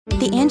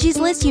The Angie's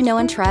List you know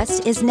and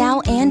trust is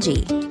now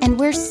Angie, and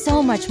we're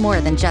so much more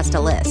than just a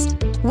list.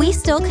 We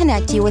still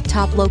connect you with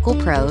top local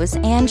pros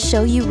and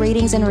show you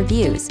ratings and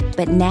reviews,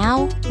 but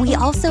now we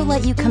also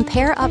let you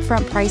compare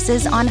upfront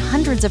prices on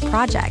hundreds of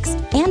projects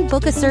and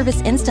book a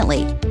service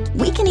instantly.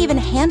 We can even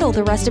handle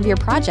the rest of your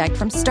project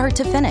from start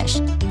to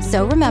finish.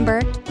 So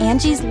remember,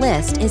 Angie's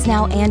List is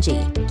now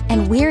Angie,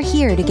 and we're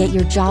here to get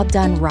your job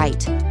done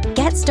right.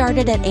 Get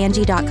started at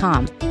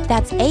Angie.com.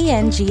 That's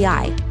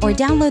ANGI, or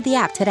download the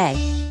app today.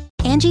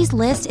 Angie's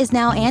List is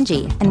now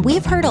Angie, and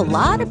we've heard a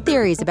lot of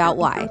theories about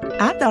why.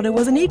 I thought it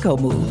was an eco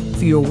move.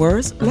 Fewer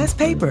words, less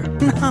paper.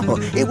 No,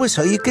 it was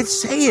so you could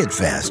say it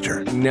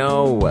faster.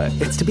 No,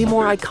 it's to be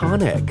more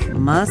iconic.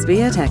 Must be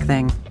a tech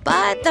thing.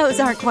 But those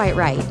aren't quite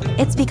right.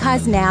 It's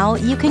because now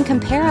you can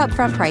compare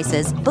upfront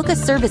prices, book a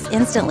service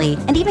instantly,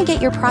 and even get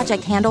your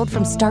project handled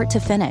from start to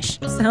finish.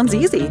 Sounds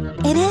easy.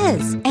 It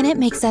is, and it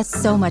makes us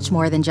so much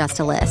more than just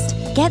a list.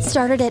 Get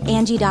started at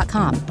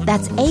Angie.com.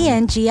 That's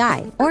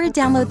ANGI, or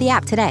download the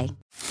app today.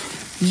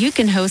 You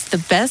can host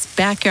the best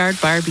backyard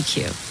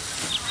barbecue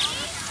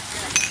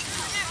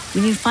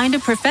when you find a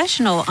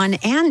professional on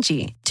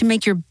Angie to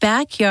make your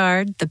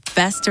backyard the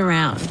best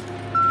around.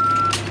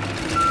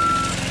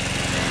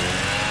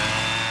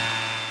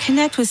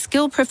 Connect with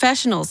skilled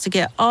professionals to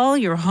get all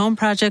your home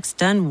projects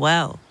done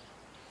well.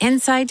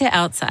 Inside to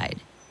outside,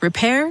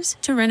 repairs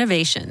to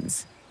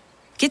renovations.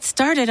 Get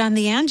started on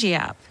the Angie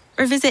app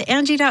or visit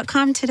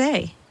Angie.com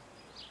today.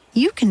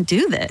 You can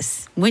do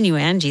this when you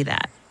Angie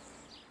that.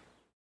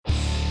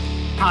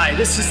 Hi,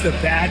 this is the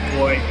bad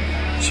boy,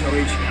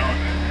 Joey Janela,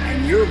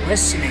 and you're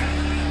listening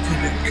to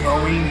the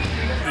Going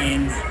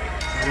In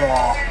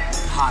Raw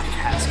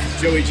podcast.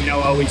 Joey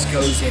Janela always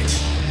goes in.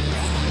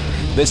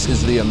 This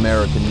is the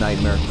American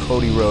Nightmare,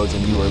 Cody Rhodes,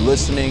 and you are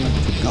listening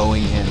to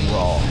Going In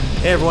Raw.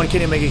 Hey everyone,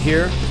 Kenny Omega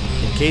here.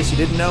 In case you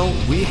didn't know,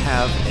 we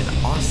have an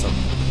awesome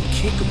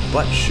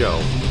kick-butt show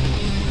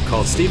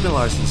called Stephen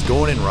Larson's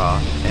Going In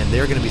Raw, and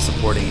they're going to be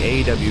supporting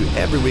AEW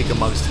every week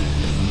amongst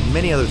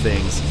many other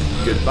things.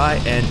 Goodbye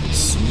and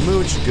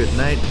smooch. Good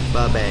night.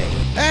 Bye-bye.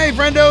 Hey,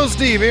 friendo,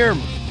 Steve here.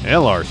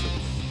 And Larson.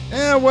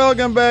 And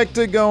welcome back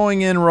to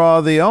Going In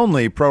Raw, the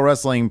only pro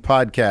wrestling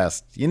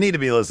podcast you need to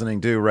be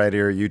listening to right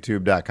here at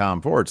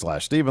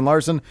youtube.com/Stephen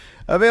Larson.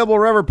 Available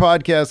wherever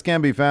podcasts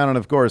can be found, and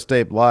of course,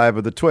 taped live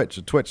at the Twitch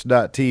at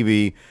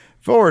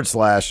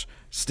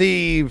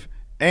twitch.tv/Steve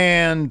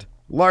and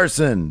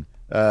Larson.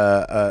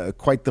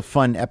 Quite the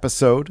fun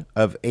episode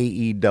of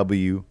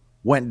AEW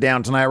went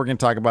down tonight. We're going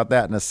to talk about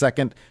that in a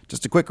second.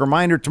 Just a quick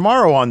reminder,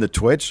 tomorrow on the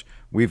Twitch,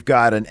 we've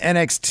got an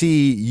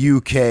NXT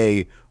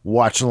UK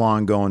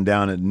watch-along going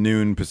down at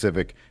noon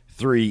Pacific,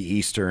 3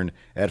 Eastern.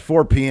 At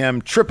 4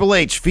 p.m., Triple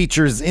H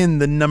features in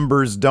The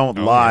Numbers Don't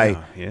Lie,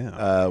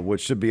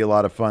 which should be a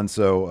lot of fun.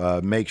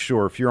 So make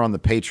sure, if you're on the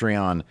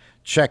Patreon,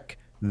 check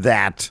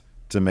that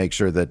to make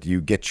sure that you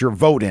get your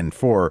vote in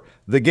for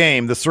the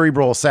game. The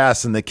Cerebral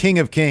Assassin, the King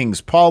of Kings,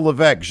 Paul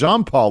Levesque,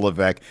 Jean-Paul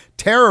Levesque,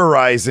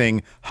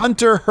 terrorizing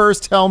Hunter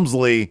Hearst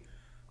Helmsley.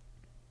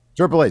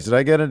 Triple H, did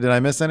I get it? Did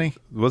I miss any?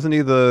 Wasn't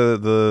he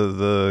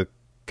the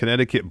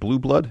Connecticut Blue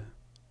Blood?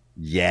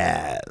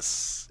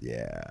 Yes.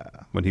 Yeah.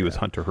 When he was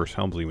Hunter Hearst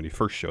Helmsley when he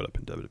first showed up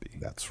in WWE.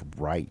 That's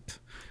right.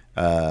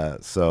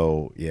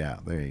 So, yeah,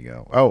 there you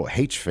go. Oh,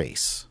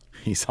 H-Face.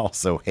 He's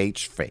also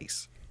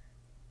H-Face.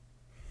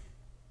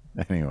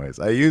 Anyways,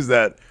 I use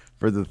that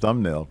for the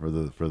thumbnail for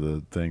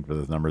the thing for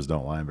the Numbers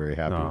Don't Lie. I'm very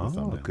happy with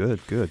the thumbnail.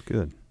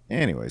 Good.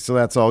 Anyway, so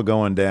that's all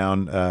going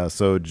down.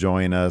 So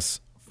join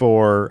us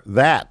for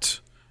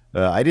that.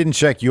 I didn't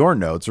check your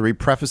notes. Are we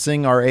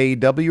prefacing our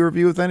AEW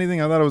review with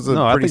anything? I thought it was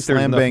a pretty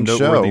slam bang show.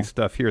 There's enough noteworthy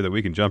stuff here that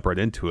we can jump right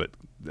into it.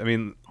 I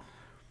mean,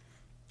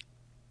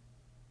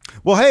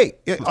 well, hey,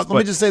 let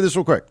me just say this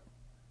real quick.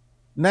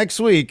 Next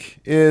week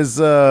is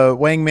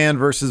Wangman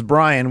versus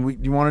Brian.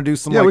 You want to do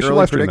some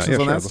early predictions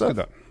on that stuff?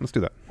 Let's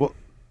do that. Well,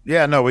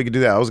 yeah, no, we could do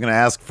that. I was going to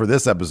ask for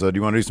this episode. Do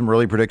you want to do some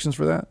early predictions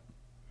for that?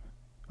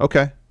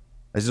 Okay.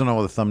 I just don't know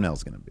what the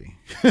thumbnail's going to be.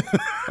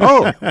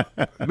 I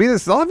mean,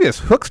 it's obvious.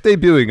 Hook's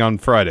debuting on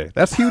Friday.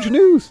 That's huge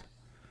news.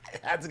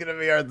 That's going to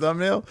be our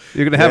thumbnail.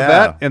 You're going to have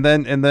that, and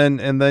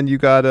then you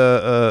got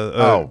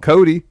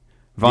Cody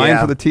vying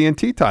for the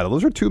TNT title.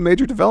 Those are two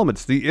major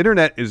developments. The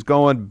internet is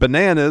going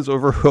bananas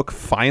over Hook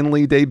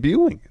finally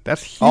debuting.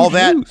 That's huge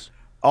news.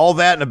 All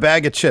that in a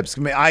bag of chips.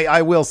 I mean,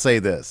 I will say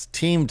this.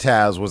 Team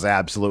Taz was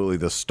absolutely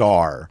the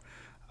star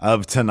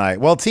of tonight.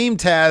 Well, Team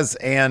Taz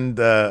and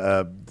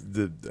the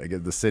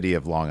city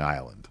of Long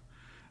Island.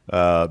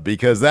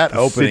 Because that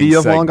opening city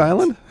of segment, Long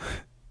Island?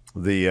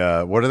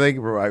 What are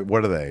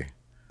they?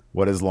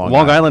 What is Long Island?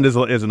 Long Island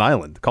is an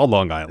island called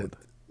Long Island.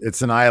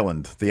 It's an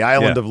island. The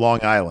island of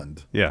Long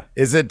Island. Yeah.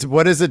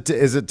 What is it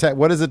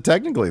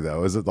technically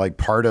though? Is it like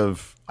part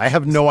of, I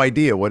have no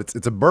idea what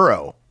it's a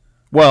borough.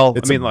 Well,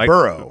 it's I mean, a like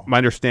borough. My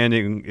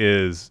understanding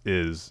is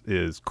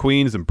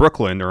Queens and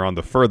Brooklyn are on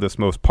the furthest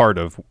most part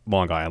of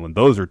Long Island.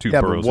 Those are two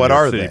boroughs. But what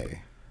are City.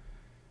 they?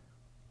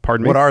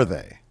 Pardon me? What are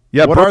they?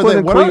 Yeah, what Brooklyn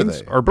are they? and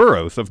Queens are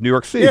boroughs of New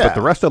York City, but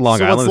the rest of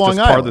Long Island is just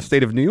part of the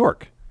state of New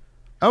York.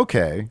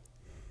 Okay.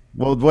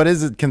 Well, what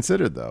is it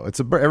considered though? It's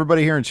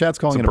everybody here in chat's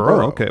calling it a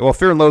borough. Okay. Well,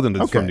 Fear and Loathing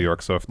is from New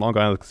York, so if Long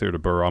Island is considered a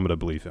borough, I'm going to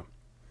believe him.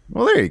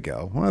 Well, there you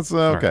go. Well, that's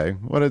okay.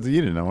 Right. What is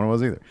you didn't know what it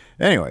was either.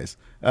 Anyways,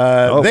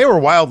 they were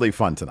wildly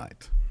fun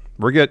tonight.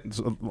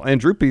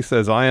 Andrew P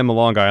says, I am a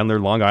Long Islander.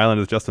 Long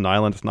Island is just an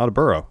island. It's not a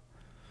borough.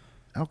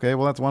 Okay,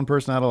 well, that's one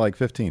person out of like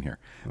 15 here.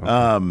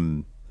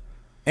 Okay.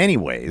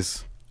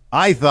 Anyways,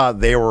 I thought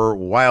they were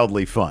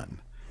wildly fun.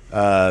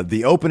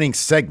 The opening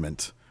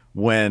segment,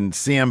 when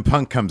CM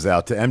Punk comes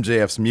out to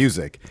MJF's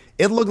music,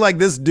 it looked like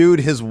this dude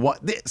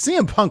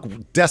CM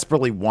Punk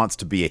desperately wants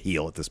to be a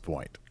heel at this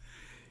point.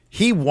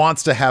 He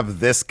wants to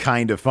have this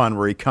kind of fun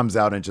where he comes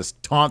out and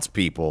just taunts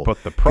people.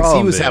 But the problem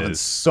he was having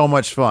so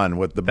much fun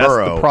with the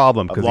borough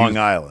of Long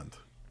Island.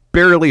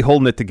 Barely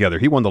holding it together.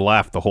 He wanted to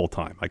laugh the whole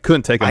time. I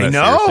couldn't take him that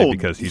seriously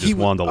because he just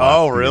wanted to laugh.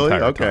 Oh, really? The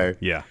entire okay. time.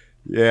 Yeah.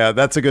 Yeah,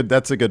 that's a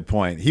good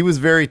point. He was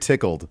very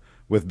tickled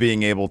with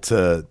being able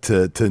to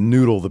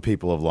noodle the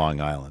people of Long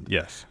Island.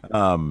 Yes.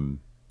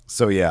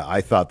 So yeah,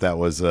 I thought that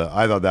was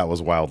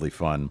wildly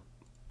fun.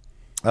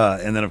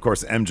 And then of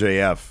course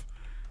MJF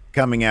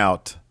coming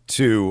out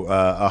to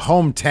a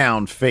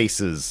hometown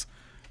faces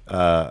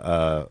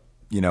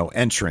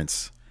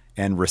entrance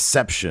and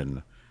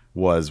reception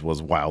was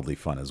wildly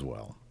fun as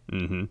well.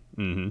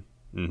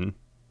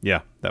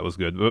 Yeah, that was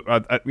good.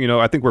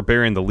 I think we're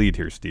burying the lead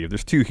here, Steve.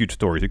 There's two huge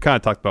stories. We kind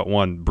of talked about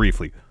one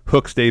briefly.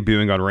 Hook's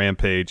debuting on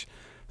Rampage.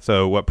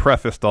 So what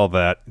prefaced all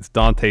that is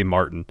Dante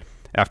Martin,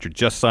 after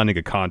just signing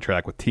a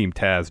contract with Team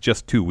Taz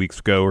just 2 weeks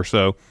ago or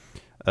so,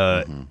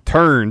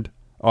 turned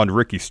on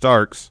Ricky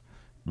Starks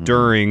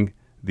during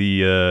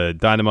the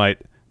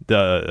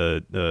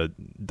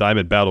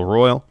Diamond Battle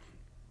Royal.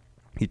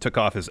 He took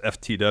off his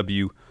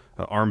FTW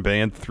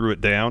armband, threw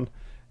it down.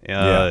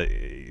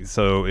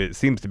 So it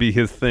seems to be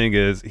his thing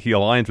is he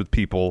aligns with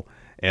people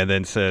and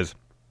then says,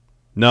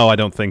 no, I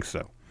don't think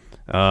so.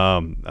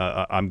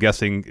 I'm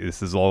guessing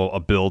this is all a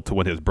build to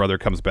when his brother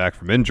comes back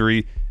from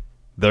injury.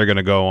 They're going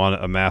to go on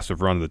a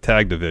massive run of the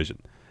tag division.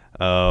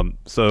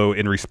 So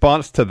in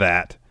response to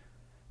that,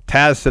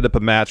 Taz set up a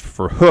match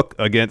for Hook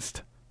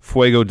against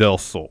Fuego del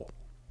Sol.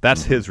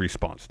 That's his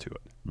response to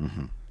it.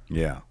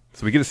 Yeah.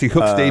 So we get to see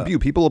Hook's debut.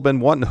 People have been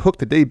wanting Hook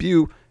to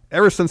debut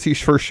ever since he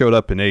first showed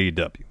up in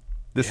AEW.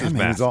 This is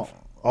massive.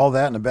 All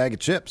that in a bag of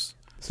chips.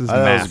 This is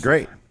massive. That was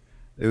great.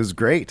 It was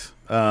great.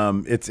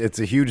 It's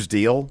a huge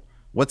deal.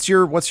 What's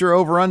your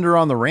over under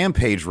on the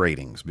Rampage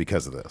ratings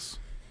because of this?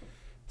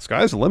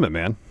 Sky's the limit,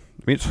 man.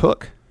 I mean, it's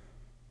Hook.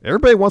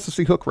 Everybody wants to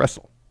see Hook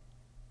wrestle.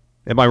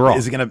 Am I wrong?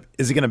 Is it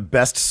gonna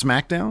best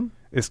SmackDown?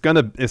 It's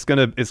gonna.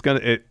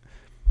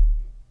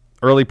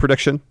 Early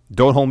prediction.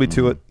 Don't hold me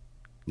to it.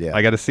 Yeah.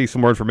 I got to see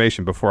some more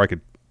information before I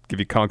could give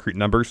you concrete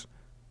numbers.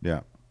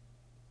 Yeah.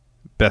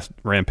 Best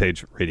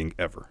Rampage rating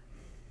ever.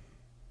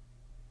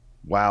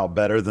 Wow,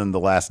 better than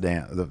the last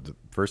dance, the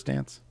first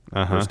dance.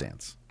 First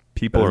dance.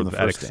 People are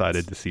that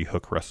excited to see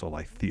Hook wrestle.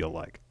 I feel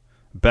like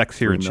Beck's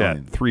here in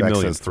chat. 3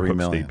 million for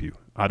Hook's debut.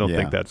 I don't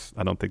think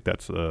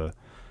that's.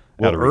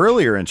 Well,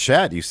 earlier in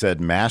chat you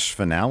said MASH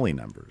finale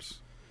numbers.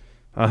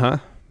 I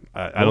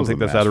don't think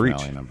that's out of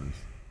reach. Numbers?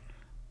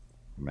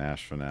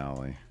 MASH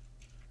finale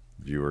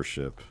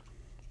viewership.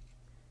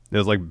 It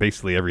was like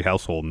basically every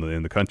household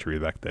in the country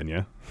back then.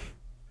 Yeah.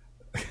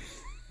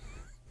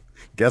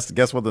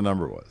 Guess what the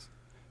number was?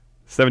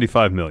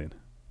 75 million.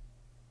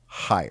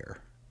 Higher.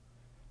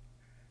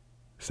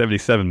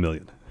 77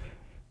 million.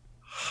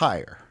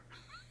 Higher.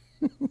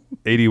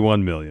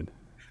 81 million.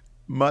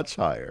 Much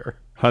higher.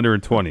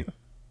 120.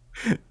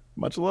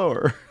 Much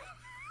lower.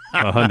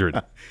 100.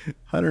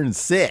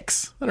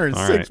 106.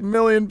 106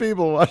 million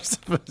people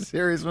watched the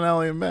series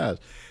finale of MASH.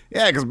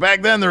 Yeah, because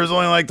back then there was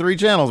only like 3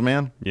 channels,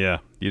 man. Yeah,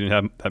 you didn't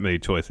have that many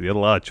choices. You had a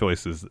lot of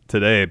choices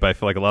today, but I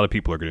feel like a lot of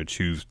people are going to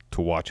choose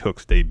to watch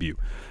Hook's debut.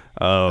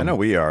 I know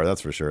we are.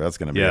 That's for sure. That's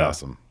going to be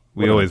awesome.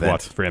 We always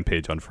watch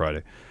Rampage on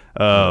Friday.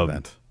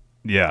 Event.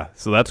 Yeah,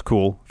 so that's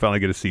cool. Finally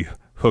get to see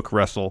Hook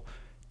wrestle.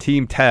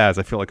 Team Taz,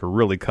 I feel like, are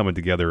really coming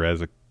together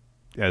as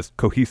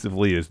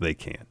cohesively as they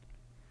can.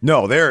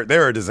 No,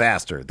 they're a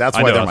disaster. That's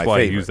why they're my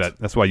favorite.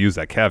 That's why I use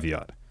that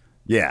caveat.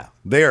 Yeah,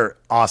 they're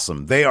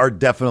awesome. They are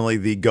definitely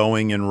the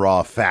Going in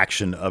Raw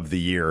faction of the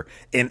year,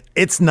 and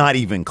it's not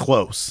even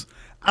close.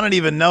 I don't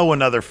even know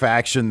another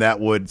faction that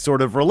would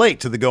sort of relate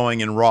to the Going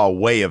in Raw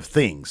way of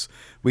things.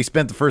 We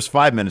spent the first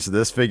 5 minutes of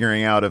this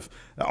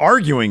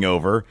arguing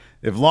over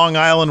if Long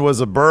Island was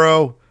a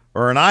borough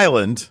or an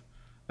island,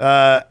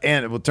 and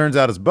it turns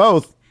out it's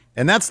both,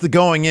 and that's the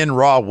Going in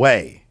Raw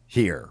way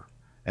here.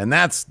 And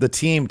that's the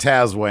Team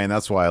Taz way, and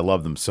that's why I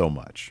love them so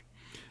much.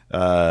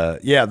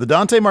 The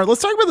Dante Martin.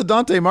 Let's talk about the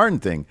Dante Martin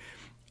thing.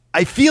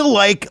 I feel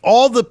like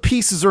all the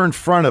pieces are in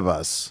front of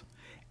us.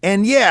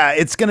 And yeah,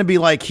 it's going to be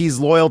like he's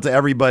loyal to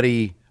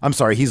everybody. I'm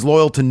sorry, he's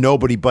loyal to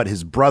nobody but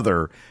his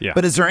brother. Yeah.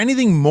 But is there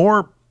anything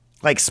more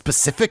like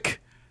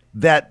specific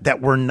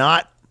that we're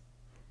not,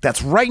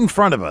 that's right in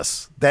front of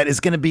us, that is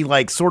going to be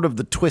like sort of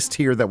the twist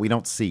here that we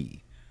don't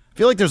see? I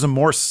feel like there's a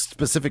more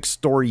specific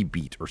story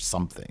beat or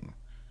something.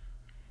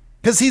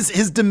 Because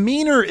his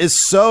demeanor is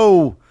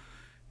so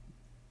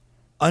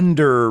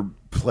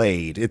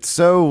underplayed. It's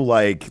so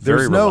like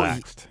there's very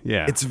relaxed.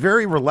 Yeah, it's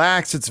very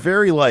relaxed. It's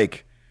very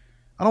like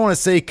I don't want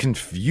to say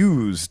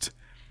confused,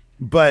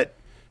 but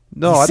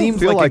no, he I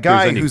seems don't feel like a guy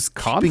there's any who's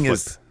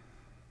conflict.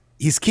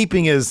 he's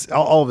keeping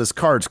all of his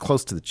cards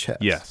close to the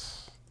chest. Yes.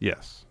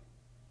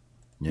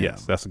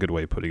 Yes, that's a good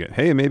way of putting it.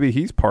 Hey, maybe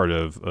he's part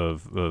of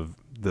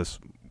this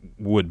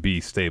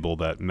would-be stable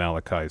that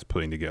Malachi is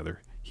putting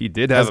together. He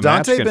did have a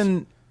match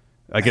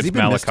against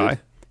Malachi. Misted?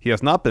 He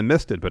has not been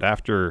misted, but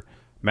after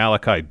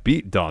Malachi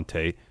beat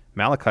Dante,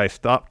 Malachi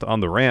stopped on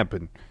the ramp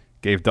and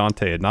gave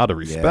Dante a nod of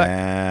respect.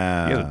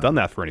 Yeah. He hasn't done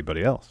that for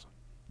anybody else.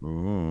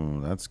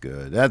 Ooh, that's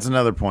good. That's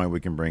another point we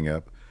can bring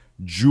up.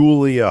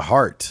 Julia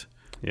Hart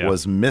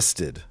was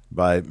misted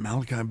by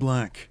Malachi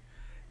Black.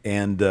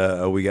 And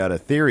we got a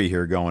theory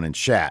here going in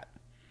chat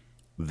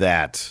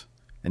that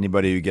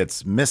anybody who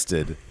gets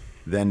misted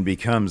then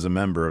becomes a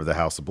member of the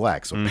House of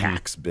Black. So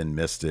Pac's been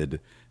misted.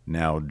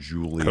 Now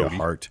Julia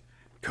Hart.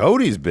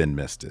 Cody's been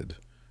misted.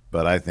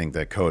 But I think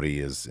that Cody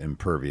is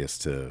impervious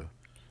to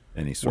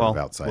any sort of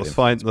outside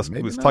influence.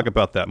 Let's talk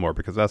about that more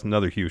because that's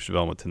another huge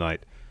development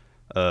tonight.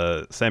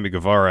 Sammy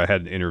Guevara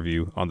had an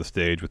interview on the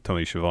stage with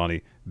Tony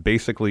Schiavone,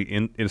 basically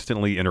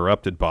instantly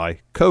interrupted by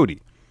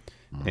Cody.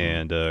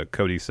 And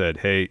Cody said,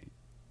 hey,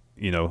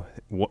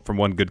 from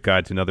one good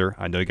guy to another,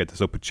 I know you got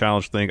this open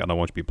challenge thing. I don't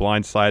want you to be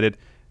blindsided.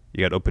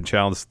 You got open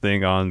challenge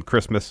thing on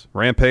Christmas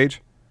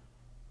Rampage.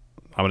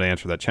 I'm going to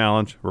answer that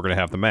challenge. We're going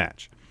to have the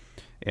match.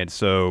 And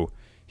so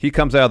he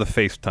comes out of the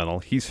face tunnel.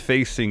 He's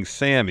facing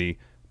Sammy,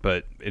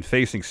 but in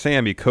facing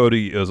Sammy,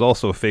 Cody is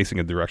also facing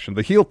in the direction of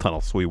the heel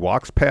tunnel. So he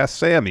walks past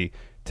Sammy,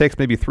 takes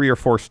maybe 3 or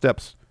 4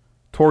 steps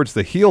towards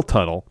the heel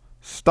tunnel,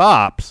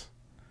 stops,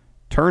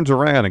 turns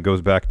around and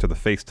goes back to the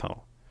face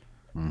tunnel.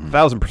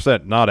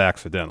 1,000% not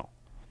accidental.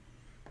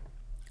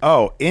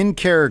 Oh, in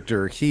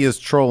character, he is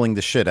trolling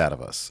the shit out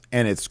of us,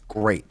 and it's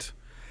great.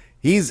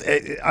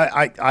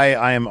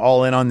 I am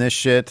all in on this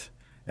shit,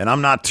 and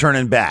I'm not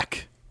turning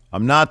back.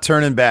 I'm not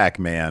turning back,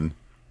 man.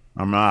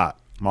 I'm not.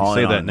 I'm all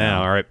say in that on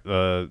now. All right,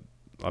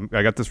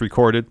 I got this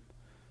recorded.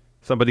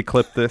 Somebody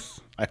clip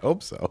this. I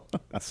hope so.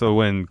 So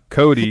when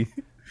Cody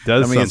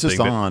does something, it's just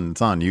it's on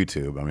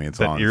YouTube. I mean, it's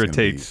that on.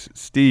 Irritates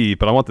Steve,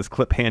 but I want this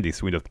clip handy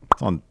so we just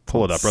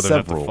pull it up.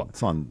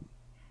 It's on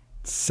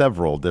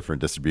several different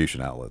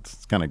distribution outlets.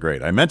 It's kind of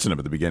great. I mentioned it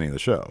at the beginning of the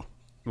show.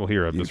 Well,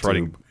 here I'm just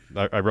writing.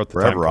 I wrote the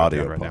Forever time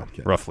audio down right podcast.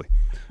 now, roughly.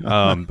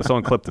 But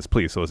someone clip this,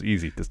 please, so it's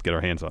easy just to get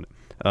our hands on it.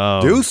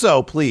 Do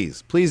so,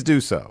 please. Please do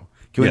so.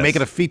 Can we make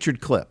it a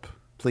featured clip,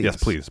 please? Yes,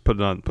 please. Put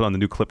it on the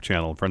new clip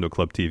channel, Friendo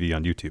Club TV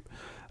on YouTube.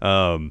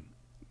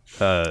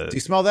 Do you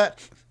smell that?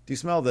 Do you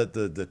smell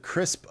the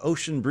crisp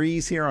ocean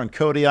breeze here on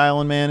Cody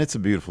Island, man? It's a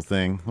beautiful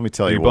thing. Let me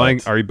tell you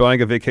what. Are you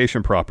buying a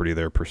vacation property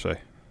there, per se?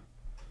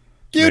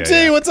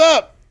 QT, what's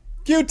up?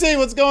 QT,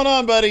 what's going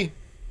on, buddy?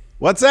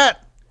 What's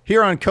that?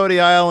 Here on Cody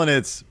Island,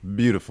 it's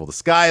beautiful. The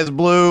sky is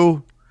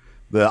blue.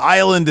 The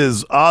island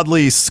is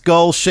oddly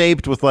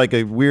skull-shaped with like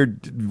a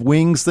weird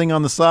wings thing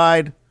on the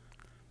side.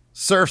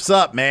 Surf's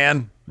up,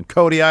 man. On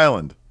Cody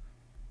Island.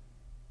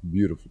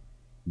 Beautiful.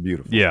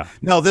 Beautiful. Yeah.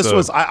 No, this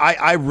was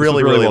I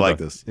really like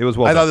this. It was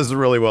well I done. thought this was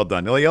really well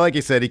done. Like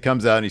you said, he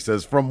comes out and he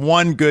says, from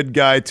one good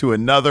guy to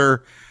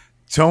another,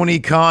 Tony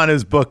Khan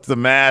has booked the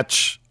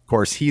match. Of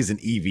course, he's an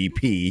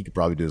EVP. He could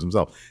probably do this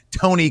himself.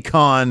 Tony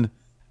Khan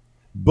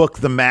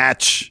booked the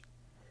match.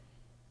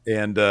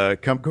 And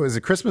is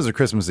it Christmas or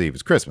Christmas Eve?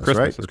 It's Christmas,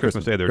 right? It's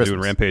Christmas Day. They're doing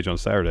Rampage on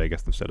Saturday, I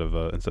guess, instead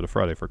of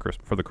Friday for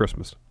the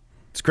Christmas.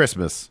 It's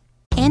Christmas.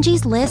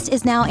 Angie's List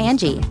is now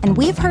Angie, and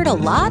we've heard a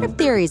lot of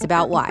theories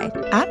about why.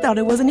 I thought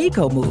it was an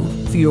eco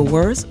move. Fewer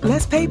words,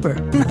 less paper.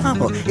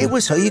 No, it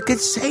was so you could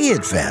say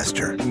it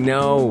faster.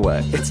 No,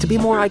 it's to be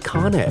more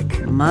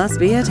iconic. Must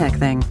be a tech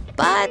thing.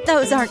 But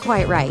those aren't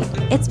quite right.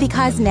 It's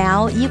because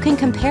now you can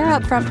compare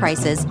upfront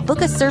prices,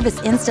 book a service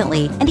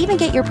instantly, and even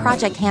get your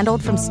project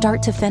handled from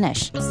start to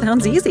finish.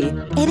 Sounds easy.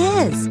 It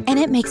is, and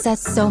it makes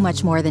us so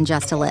much more than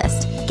just a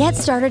list. Get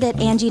started at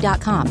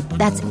Angie.com.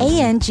 That's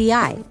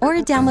ANGI, or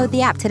download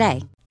the app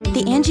today.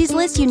 The Angie's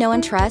List you know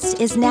and trust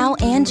is now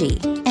Angie,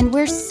 and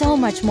we're so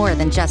much more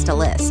than just a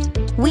list.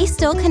 We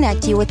still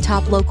connect you with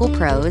top local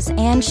pros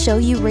and show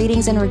you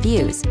ratings and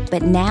reviews,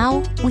 but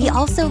now we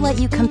also let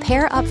you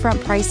compare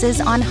upfront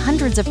prices on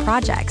hundreds of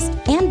projects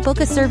and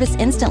book a service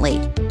instantly.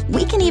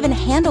 We can even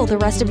handle the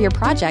rest of your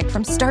project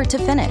from start to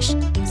finish.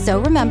 So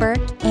remember,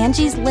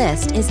 Angie's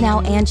List is now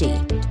Angie,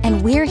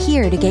 and we're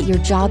here to get your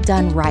job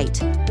done right.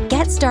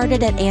 Get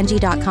started at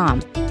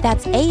Angie.com.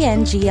 That's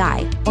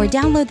ANGI, or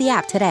download the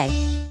app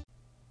today.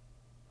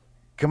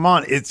 Come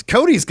on,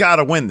 Cody's got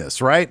to win this,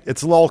 right?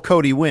 It's lol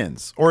Cody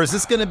wins. Or is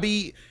this going to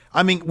be,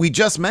 I mean, we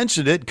just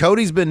mentioned it.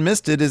 Cody's been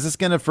misted. Is this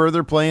going to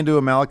further play into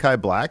a Malachi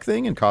Black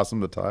thing and cost him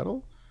the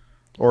title?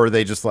 Or are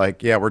they just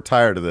like, yeah, we're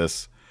tired of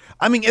this?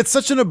 I mean, it's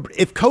such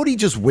if Cody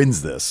just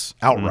wins this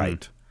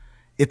outright,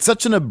 it's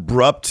such an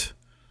abrupt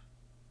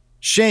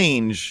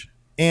change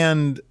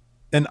and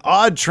an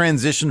odd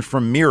transition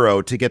from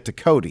Miro to get to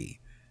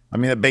Cody. I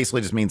mean, that basically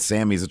just means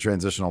Sammy's a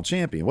transitional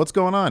champion. What's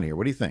going on here?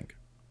 What do you think?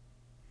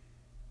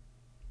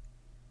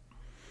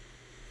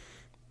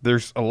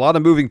 there's a lot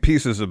of moving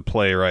pieces in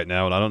play right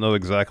now, and I don't know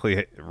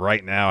exactly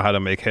right now how to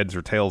make heads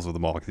or tails of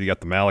them all. Because you got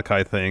the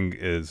Malachi thing.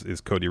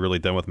 Is Cody really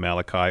done with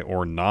Malachi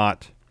or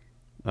not?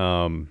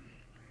 I'm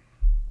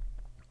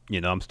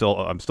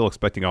still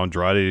expecting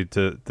Andrade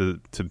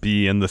to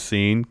be in the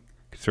scene,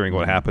 considering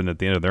what happened at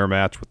the end of their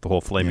match with the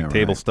whole flaming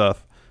table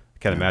stuff. I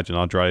can't imagine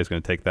Andrade is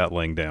going to take that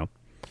laying down.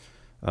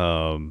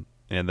 And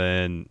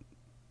then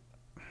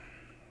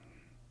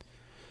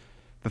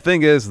the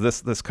thing is,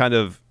 this kind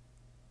of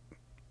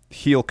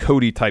heel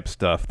Cody type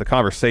stuff, the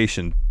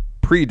conversation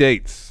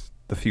predates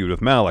the feud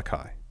with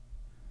Malachi.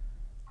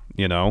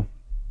 And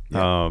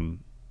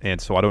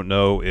so I don't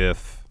know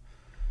if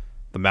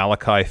the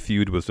Malachi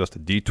feud was just a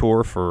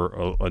detour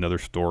for another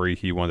story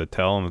he wanted to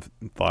tell, and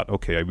thought,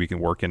 okay, we can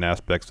work in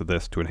aspects of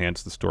this to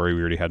enhance the story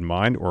we already had in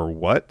mind, or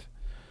what.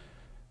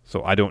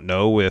 So I don't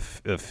know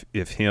if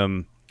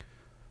him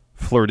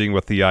flirting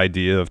with the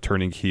idea of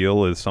turning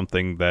heel is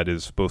something that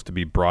is supposed to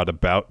be brought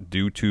about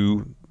due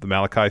to the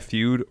Malachi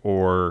feud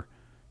or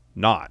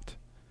not.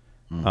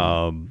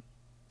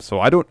 So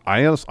I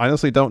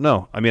honestly don't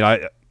know. I mean,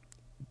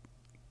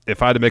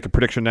 if I had to make a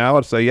prediction now,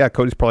 I'd say, yeah,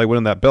 Cody's probably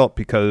winning that belt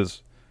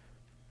because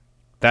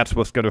that's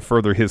what's going to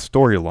further his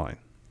storyline.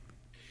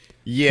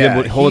 Yeah,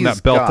 him holding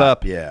that belt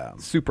up,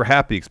 super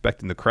happy,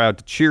 expecting the crowd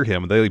to cheer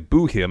him, and they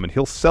boo him, and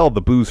he'll sell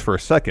the boos for a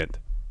second,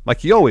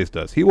 like he always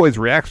does. He always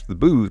reacts to the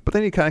boos, but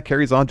then he kind of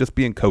carries on just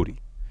being Cody.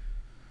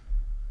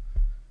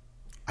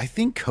 I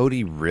think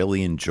Cody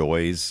really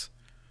enjoys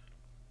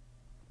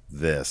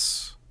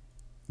this,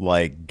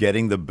 like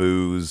getting the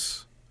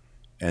boos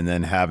and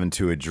then having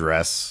to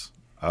address,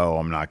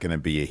 I'm not going to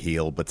be a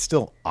heel, but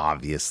still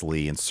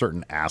obviously in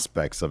certain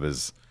aspects of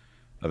his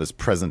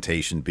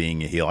presentation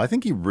being a heel. I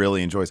think he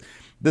really enjoys.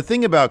 The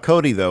thing about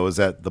Cody, though, is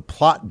that the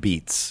plot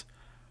beats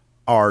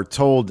are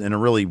told in a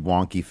really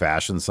wonky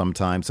fashion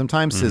sometimes.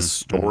 Sometimes his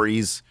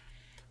stories,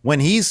 when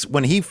he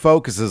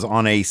focuses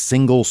on a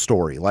single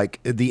story,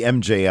 like the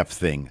MJF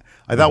thing,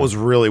 I thought was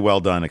really well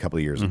done a couple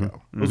of years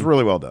ago. It was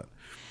really well done.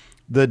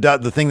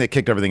 The thing that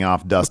kicked everything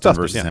off, Dustin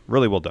versus him.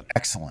 Really well done.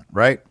 Excellent,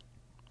 right?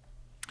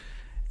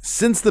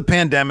 Since the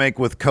pandemic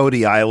with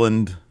Cody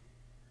Island,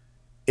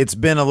 it's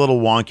been a little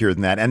wonkier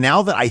than that. And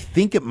now that I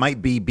think it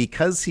might be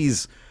because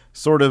he's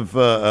sort of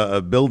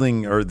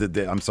building, or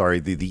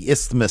the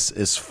isthmus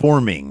is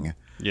forming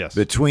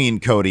between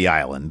Cody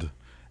Island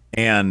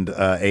and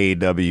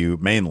AEW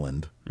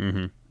mainland.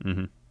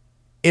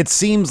 It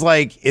seems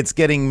like it's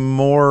getting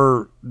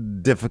more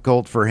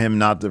difficult for him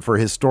for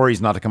his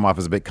stories not to come off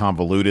as a bit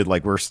convoluted.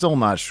 Like, we're still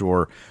not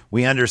sure.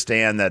 We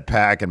understand that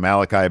Pac and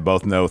Malachi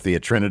both know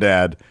Thea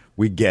Trinidad.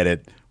 We get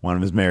it. One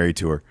of them is married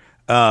to her.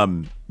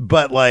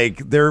 But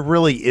like, there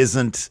really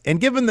isn't.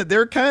 And given that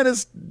they're kind of,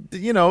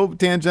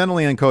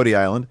 tangentially on Cody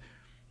Island,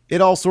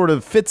 it all sort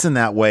of fits in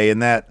that way, in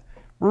that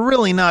we're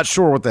really not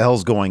sure what the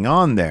hell's going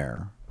on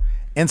there.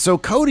 And so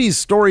Cody's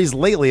stories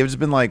lately have just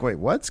been like, wait,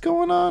 what's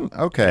going on?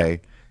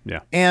 Okay. Yeah.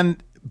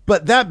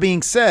 But that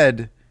being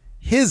said,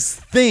 his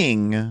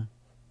thing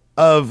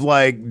of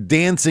like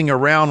dancing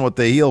around with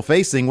the heel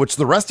facing, which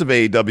the rest of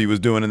AEW was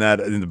doing in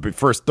the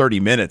first 30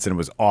 minutes, and it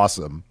was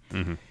awesome.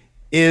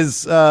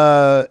 Is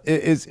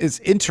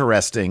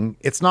interesting.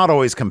 It's not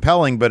always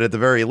compelling, but at the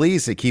very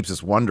least, it keeps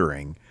us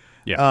wondering.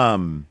 Yeah.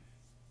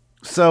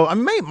 So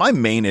my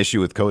main issue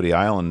with Cody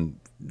Island,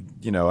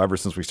 ever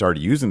since we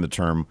started using the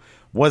term,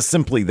 was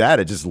simply that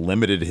it just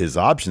limited his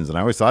options. And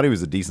I always thought he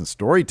was a decent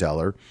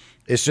storyteller.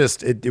 It's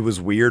just it was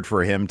weird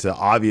for him to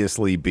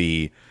obviously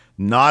be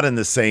not in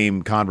the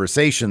same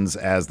conversations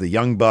as the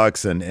Young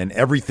Bucks and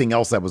everything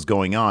else that was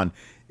going on.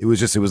 It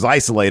was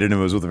isolated, and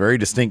it was with a very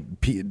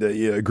distinct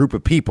group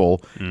of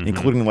people,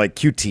 including like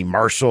QT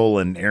Marshall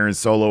and Aaron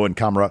Solo and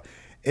Kamara.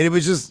 And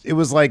it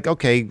was like,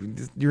 okay,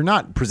 you're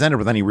not presented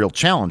with any real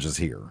challenges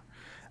here.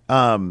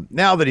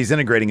 Now that he's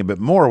integrating a bit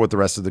more with the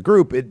rest of the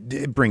group,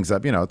 it brings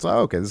up, it's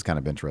okay, this is kind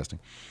of interesting.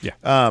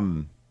 Yeah.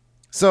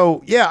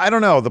 So yeah, I don't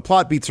know. The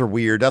plot beats are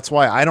weird. That's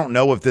why I don't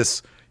know if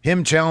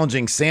him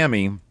challenging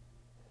Sammy,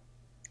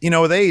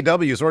 with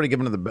AEW is already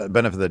given the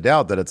benefit of the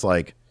doubt that it's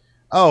like,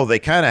 oh, they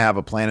kind of have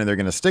a plan and they're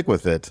going to stick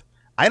with it.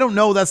 I don't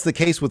know that's the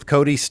case with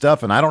Cody's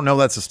stuff, and I don't know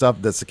that's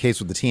the case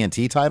with the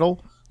TNT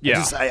title.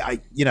 Yeah.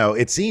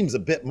 It seems a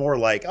bit more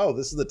like, oh,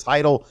 this is the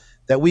title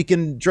that we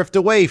can drift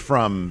away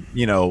from,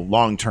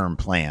 long-term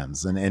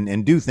plans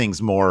and do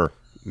things more.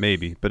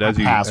 Maybe, but as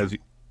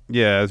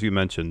you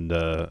mentioned,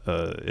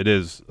 it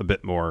is a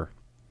bit more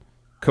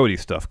Cody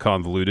stuff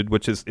convoluted,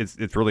 which is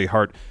it's really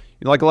hard.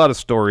 Like a lot of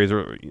stories,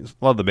 or a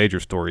lot of the major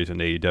stories in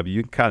AEW,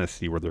 you can kind of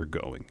see where they're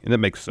going, and it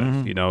makes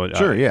sense.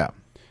 Sure, yeah.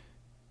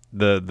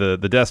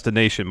 The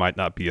destination might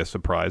not be a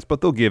surprise,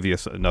 but they'll give you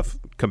enough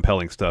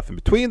compelling stuff in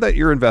between that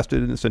you're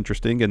invested in. It's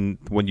interesting, and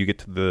when you get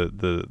to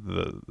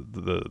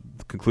the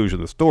conclusion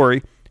of the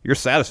story, you're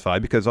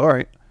satisfied because, all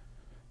right,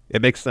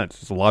 it makes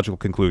sense. It's a logical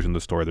conclusion of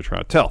the story they're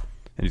trying to tell.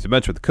 And as you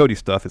mentioned with the Cody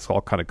stuff, it's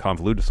all kind of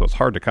convoluted, so it's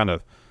hard to kind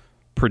of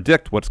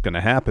predict what's going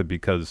to happen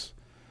because,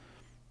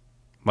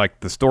 like,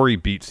 the story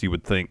beats you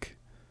would think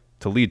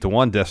to lead to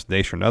one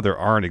destination or another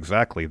aren't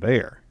exactly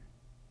there.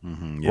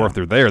 Or if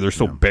they're there, they're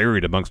so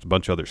buried amongst a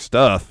bunch of other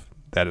stuff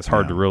that it's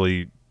hard to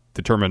really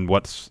determine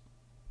what's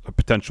a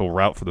potential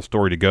route for the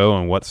story to go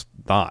and what's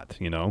not,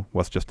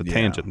 what's just a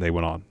tangent they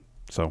went on.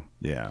 So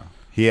yeah,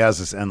 he has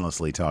us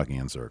endlessly talking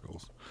in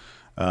circles.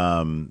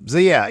 I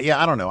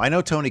don't know. I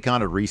know Tony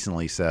Khan had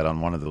recently said on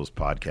one of those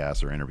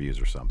podcasts or interviews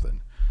or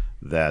something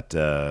that,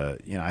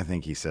 I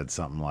think he said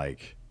something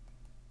like,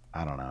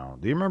 I don't know.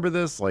 Do you remember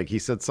this? Like he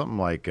said something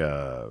like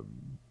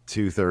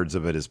 2/3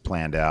 of it is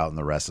planned out and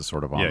the rest is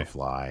sort of on the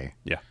fly.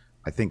 Yeah.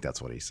 I think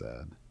that's what he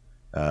said,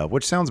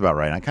 which sounds about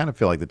right. And I kind of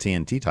feel like the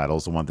TNT title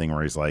is the one thing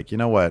where he's like, you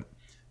know what?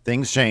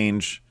 Things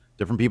change.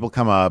 Different people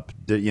come up.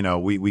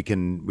 We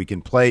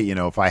can play.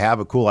 If I have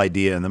a cool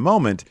idea in the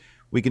moment,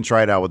 we can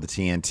try it out with the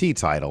TNT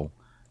title.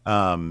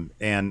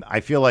 And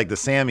I feel like the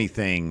Sammy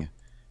thing,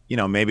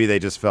 maybe they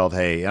just felt,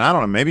 hey, and I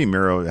don't know, maybe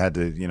Miro had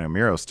to,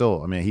 Miro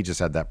still, he just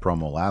had that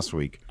promo last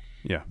week.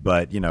 Yeah.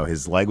 But,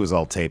 his leg was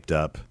all taped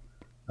up.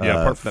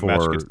 Yeah, apart from that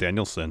match against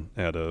Danielson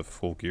at a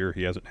Full Gear,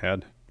 he hasn't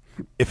had.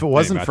 If it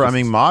wasn't for,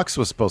 Mox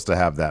was supposed to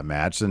have that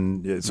match,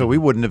 and so we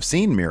wouldn't have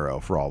seen Miro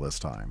for all this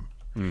time.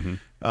 Mm-hmm.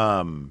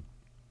 I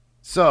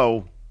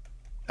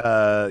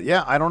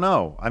don't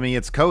know.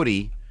 It's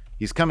Cody.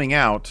 He's coming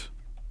out.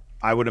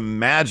 I would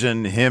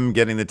imagine him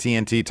getting the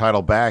TNT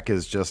title back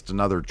is just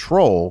another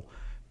troll,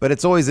 but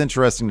it's always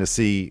interesting to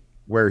see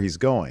where he's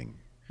going.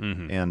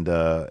 Mm-hmm. And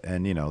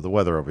the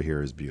weather over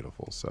here is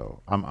beautiful,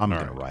 so I'm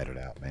going to ride it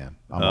out, man.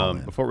 I'm all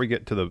in. Before we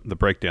get to the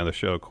breakdown of the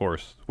show, of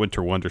course,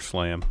 Winter Wonder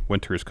Slam.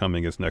 Winter is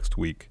coming is next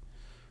week.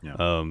 Yeah.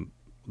 I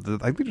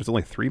think there's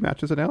only 3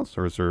 matches announced,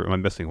 or am I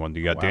missing one?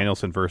 You got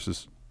Danielson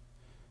versus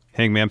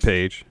Hangman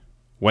Page,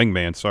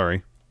 Wingman,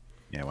 sorry.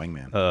 Yeah,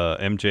 Wingman.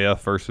 MJF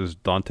versus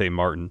Dante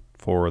Martin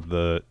for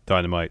the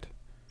Dynamite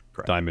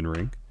Diamond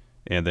Ring,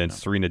 and then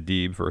Serena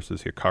Deeb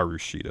versus Hikaru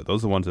Shida. Those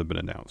are the ones that have been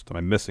announced. Am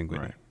I missing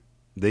anything? Right.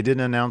 They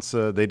didn't announce.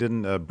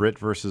 Britt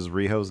versus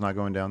Riho's not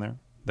going down there.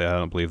 I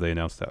don't believe they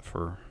announced that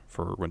for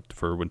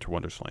Winter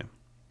Wonder Slam.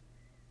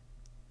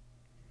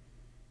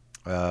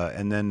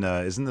 And then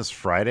isn't this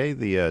Friday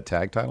the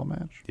tag title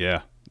match?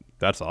 Yeah,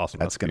 that's awesome.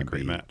 That's going to be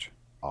a great match.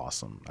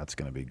 Awesome. That's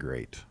going to be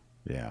great.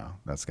 Yeah,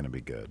 that's going to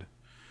be good.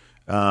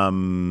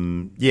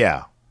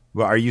 Yeah.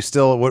 Well, are you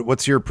still?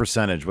 What's your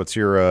percentage? What's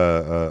your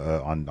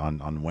on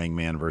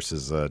Wingman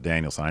versus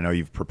Danielson? I know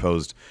you've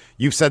proposed.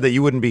 You've said that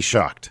you wouldn't be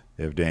shocked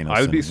if Danielson.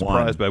 I would be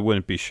surprised, but I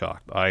wouldn't be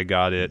shocked. I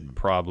got it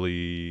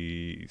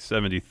probably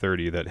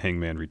 70-30 that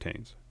Hangman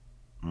retains.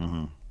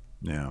 Mm-hmm.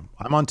 Yeah,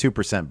 I'm on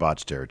 2%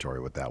 botch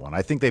territory with that one.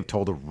 I think they've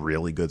told a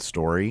really good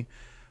story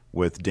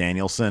with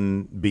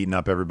Danielson beating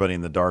up everybody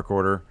in the Dark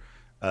Order.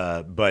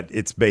 But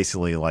it's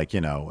basically like,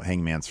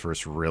 Hangman's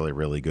first really,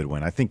 really good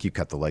win. I think you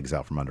cut the legs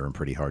out from under him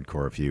pretty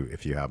hardcore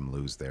if you have him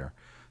lose there.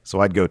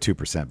 So I'd go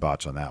 2%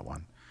 botch on that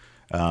one.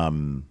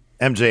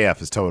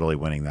 MJF is totally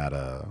winning that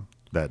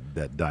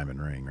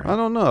Diamond Ring, right? I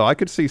don't know. I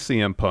could see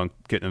CM Punk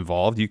getting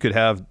involved. You could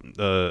have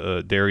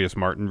Darius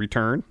Martin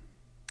return.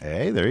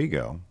 Hey, there you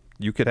go.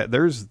 You could have,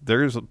 there's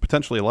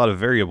potentially a lot of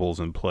variables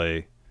in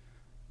play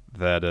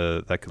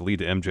that could lead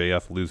to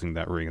MJF losing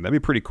that ring, and that'd be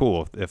pretty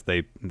cool if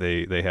they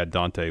had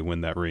Dante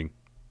win that ring.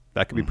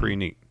 That could be pretty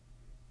neat.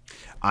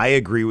 I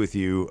agree with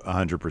you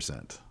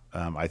 100%.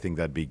 I think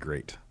that'd be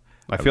great.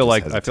 I feel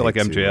like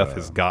MJF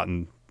has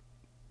gotten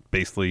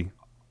basically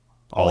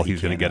all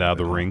he's going to get out of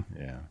the ring.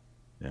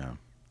 Yeah.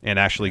 And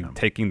actually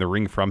taking the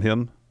ring from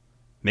him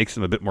makes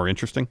him a bit more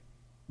interesting.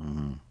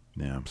 Mm-hmm.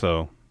 Yeah.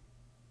 So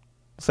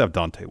let's have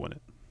Dante win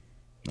it.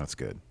 That's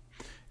good.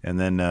 And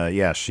then,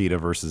 Shida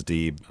versus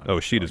Deeb. Oh,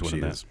 Shida's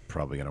winning that. Shida's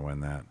probably going to win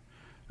that.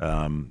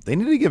 They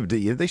need to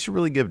give they should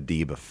really give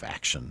Deeb a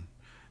faction.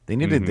 They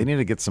need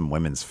to get some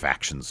women's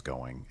factions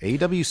going.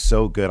 AEW's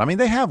so good.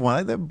 They have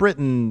one. They have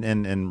Britain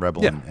and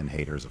Rebel and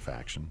Haters a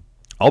faction.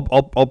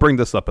 I'll bring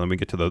this up and then we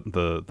get to the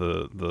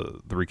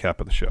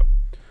recap of the show.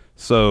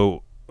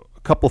 So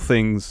a couple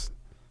things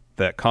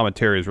that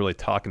commentary is really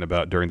talking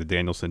about during the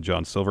Danielson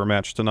John Silver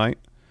match tonight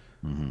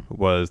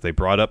was they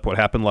brought up what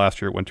happened last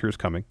year at Winter is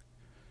Coming.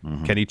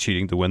 Kenny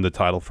cheating to win the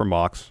title for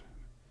Mox,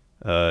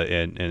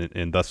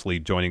 and thusly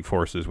joining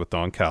forces with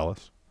Don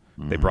Callis.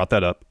 They brought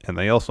that up, and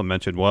they also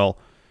mentioned,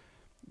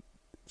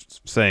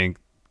 saying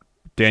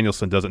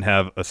Danielson doesn't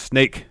have a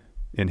snake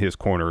in his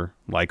corner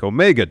like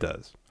Omega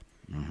does.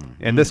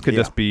 And this could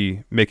just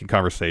be making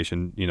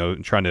conversation,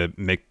 and trying to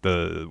make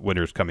the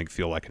Winter is Coming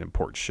feel like an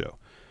important show.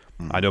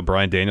 I know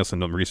Bryan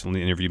Danielson recently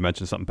in an interview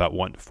mentioned something about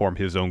wanting to form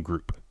his own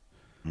group.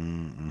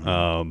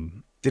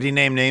 Did he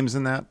name names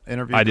in that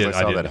interview? I did.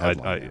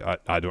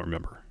 I don't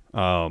remember.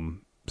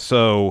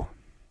 So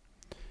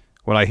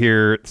when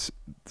I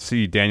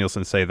see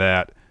Danielson say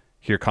that,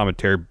 hear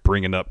commentary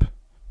bringing up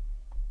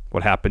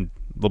what happened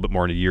a little bit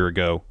more than a year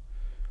ago,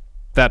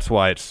 that's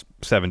why it's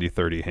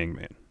 70-30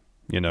 Hangman,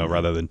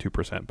 rather than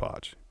 2%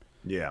 botch.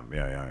 Yeah.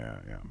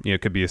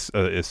 It could be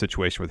a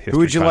situation with history. Who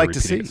would you like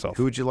to see? Itself.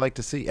 Who would you like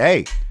to see?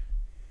 Hey,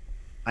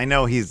 I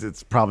know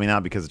it's probably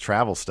not because of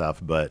travel stuff,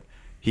 but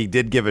he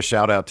did give a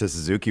shout out to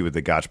Suzuki with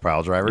the Gotch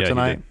pile driver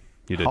tonight.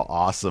 How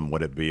awesome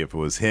would it be if it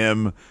was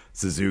him,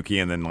 Suzuki,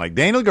 and then like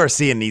Daniel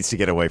Garcia needs to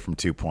get away from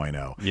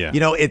 2.0. Yeah. You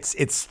know, it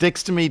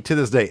sticks to me to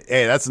this day.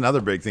 Hey, that's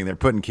another big thing. They're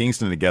putting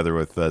Kingston together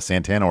with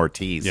Santana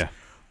Ortiz,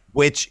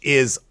 which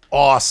is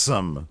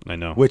awesome. I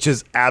know. Which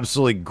is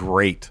absolutely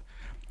great.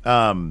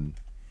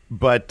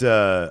 But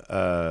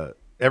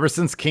ever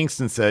since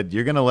Kingston said,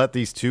 you're going to let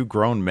these two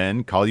grown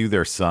men call you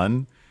their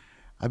son,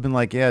 I've been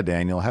like, yeah,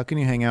 Daniel, how can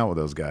you hang out with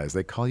those guys?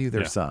 They call you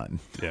their son.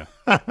 Yeah,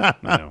 I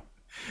know.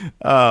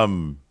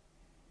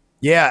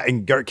 Yeah,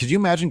 and could you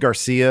imagine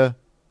Garcia,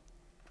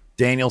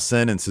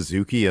 Danielson, and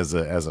Suzuki as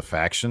a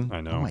faction?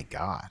 I know. Oh my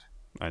God.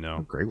 I know.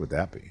 How great would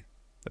that be?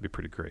 That'd be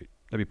pretty great.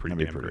 That'd be pretty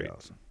great.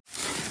 Awesome.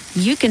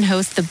 You can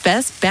host the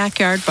best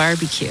backyard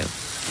barbecue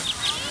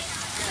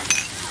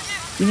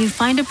when you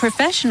find a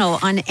professional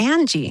on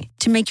Angie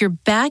to make your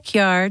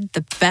backyard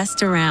the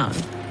best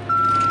around.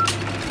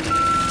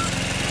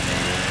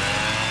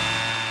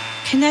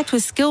 Connect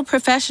with skilled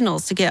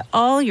professionals to get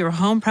all your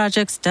home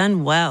projects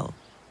done well.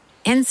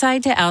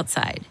 Inside to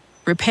outside,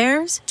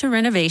 repairs to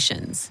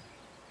renovations.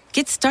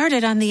 Get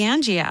started on the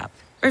Angie app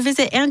or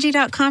visit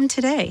Angie.com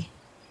today.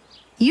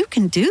 You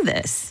can do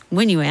this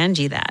when you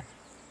Angie that.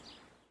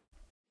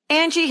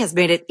 Angie has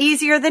made it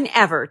easier than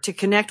ever to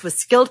connect with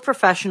skilled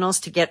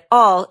professionals to get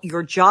all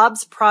your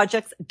jobs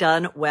projects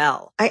done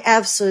well. I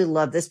absolutely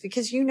love this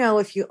because, you know,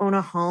 if you own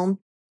a home,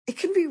 it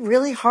can be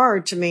really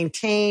hard to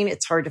maintain.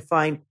 It's hard to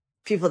find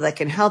people that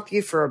can help you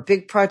for a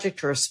big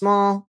project or a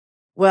small.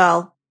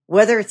 Well,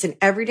 whether it's in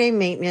everyday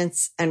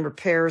maintenance and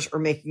repairs or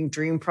making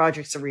dream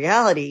projects a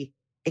reality,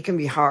 it can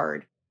be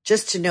hard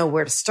just to know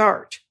where to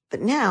start.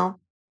 But now,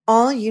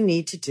 all you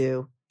need to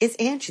do is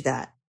Angie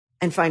that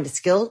and find a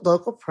skilled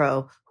local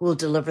pro who will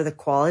deliver the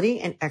quality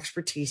and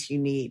expertise you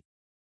need.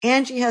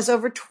 Angie has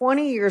over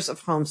 20 years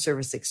of home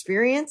service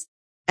experience,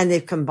 and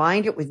they've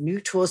combined it with new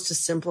tools to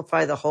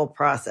simplify the whole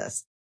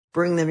process.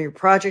 Bring them your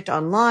project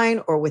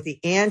online or with the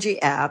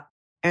Angie app.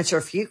 Answer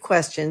a few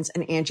questions,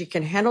 and Angie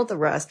can handle the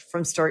rest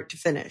from start to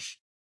finish.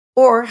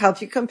 Or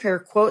help you compare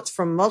quotes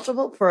from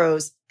multiple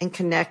pros and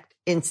connect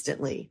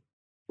instantly.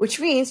 Which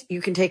means you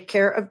can take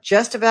care of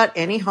just about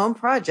any home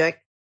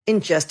project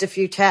in just a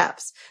few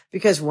taps.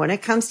 Because when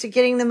it comes to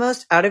getting the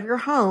most out of your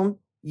home,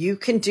 you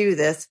can do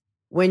this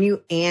when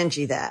you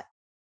Angie that.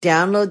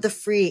 Download the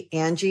free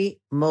Angie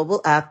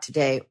mobile app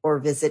today or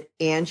visit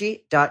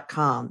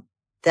Angie.com.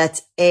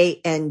 That's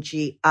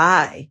ANGI.com.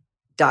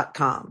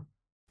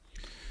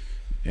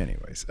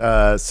 Anyways,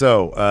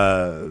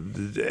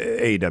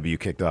 AEW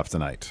kicked off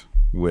tonight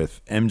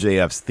with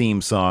MJF's theme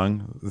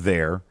song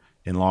there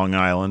in Long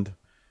Island,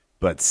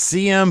 but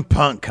CM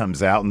Punk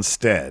comes out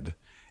instead,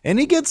 and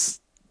he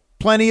gets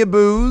plenty of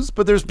boos,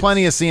 but there's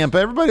plenty of CM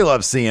Punk. Everybody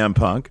loves CM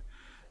Punk,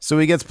 so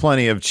he gets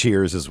plenty of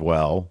cheers as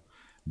well.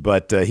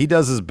 But he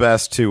does his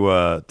best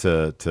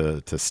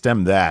to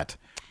stem that.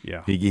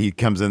 Yeah, he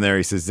comes in there.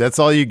 He says, "That's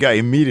all you got."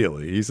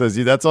 Immediately, he says,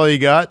 "That's all you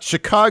got."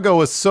 Chicago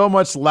is so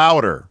much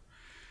louder.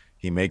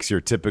 He makes your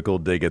typical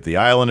dig at the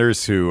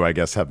Islanders, who I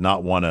guess have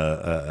not won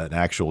an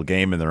actual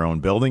game in their own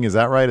building. Is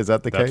that right? Is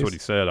that the case? That's what he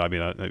said. I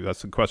mean,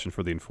 that's a question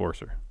for the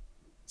enforcer.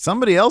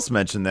 Somebody else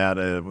mentioned that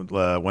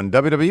when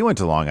WWE went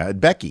to Long Island.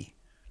 Becky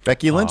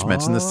Lynch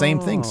mentioned the same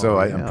thing, so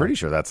I'm pretty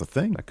sure that's a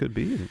thing. That could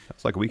be.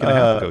 That's like a week and a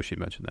half ago she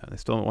mentioned that. They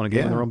still don't want to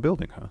get in their own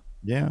building, huh?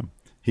 Yeah.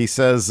 He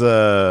says,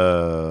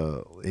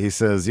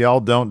 y'all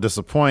don't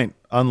disappoint,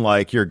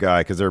 unlike your guy,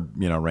 because they're,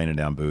 raining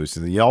down booze.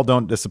 Y'all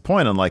don't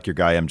disappoint, unlike your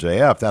guy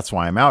MJF. That's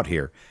why I'm out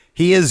here.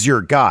 He is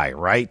your guy,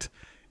 right?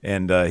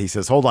 And he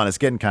says, hold on, it's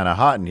getting kind of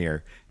hot in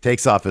here.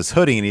 Takes off his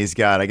hoodie, and he's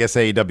got, I guess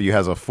AEW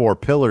has a 4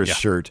 Pillars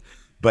shirt,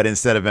 but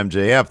instead of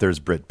MJF, there's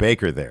Britt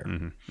Baker there.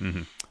 Mm-hmm.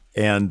 Mm-hmm.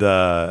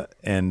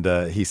 And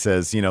he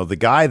says, the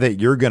guy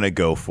that you're going to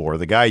go for,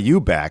 the guy you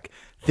back,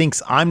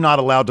 thinks I'm not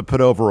allowed to put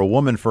over a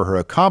woman for her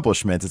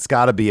accomplishments. It's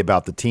got to be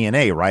about the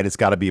TNA, right? It's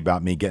got to be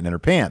about me getting in her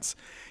pants.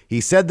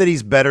 He said that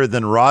he's better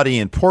than Roddy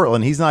in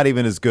Portland. He's not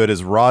even as good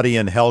as Roddy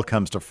in Hell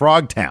Comes to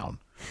Frogtown,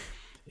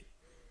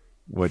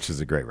 which is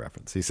a great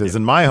reference. He says,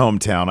 in my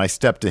hometown, I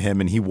stepped to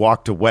him and he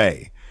walked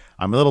away.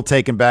 I'm a little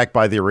taken back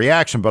by the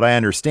reaction, but I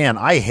understand.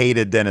 I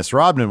hated Dennis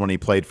Rodman when he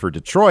played for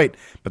Detroit,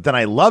 but then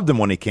I loved him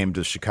when he came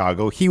to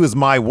Chicago. He was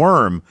my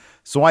worm,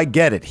 so I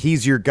get it.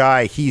 He's your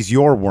guy. He's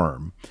your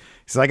worm. He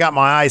says, I got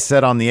my eyes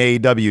set on the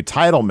AEW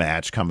title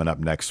match coming up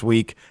next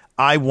week.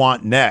 I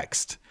want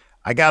next.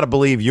 I got to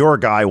believe your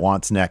guy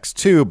wants next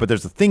too, but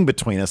there's a thing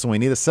between us, and we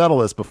need to settle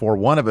this before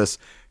one of us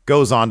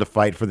goes on to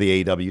fight for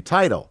the AEW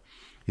title.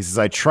 He says,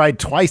 I tried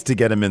twice to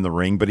get him in the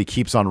ring, but he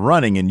keeps on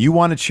running, and you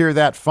want to cheer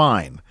that?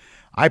 Fine.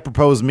 I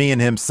propose me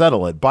and him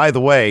settle it. By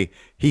the way,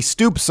 he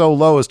stooped so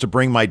low as to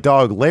bring my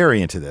dog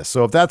Larry into this.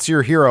 So if that's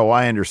your hero,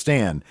 I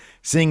understand,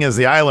 seeing as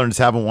the Islanders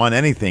haven't won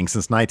anything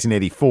since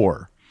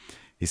 1984.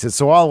 He said,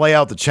 so I'll lay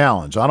out the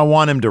challenge. I don't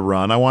want him to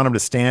run. I want him to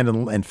stand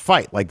and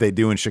fight like they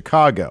do in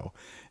Chicago.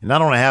 And I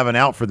don't have an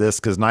out for this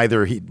because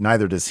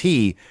neither does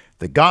he.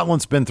 The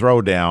gauntlet's been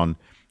thrown down.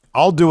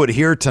 I'll do it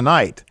here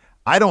tonight.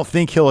 I don't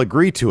think he'll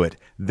agree to it.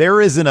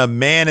 There isn't a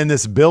man in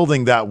this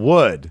building that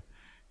would.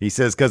 He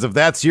says, because if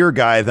that's your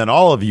guy, then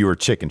all of you are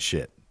chicken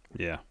shit.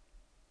 Yeah.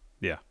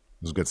 Yeah. It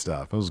was good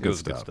stuff. It was good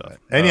stuff.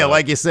 And yeah,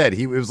 like you said,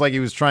 it was like he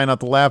was trying not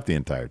to laugh the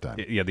entire time.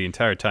 Yeah, the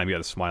entire time he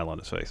had a smile on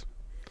his face.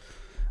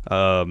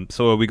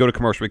 So we go to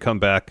commercial. We come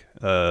back.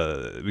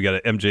 We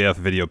got an MJF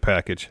video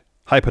package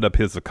hyping up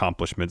his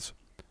accomplishments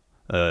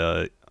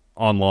on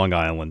Long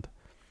Island.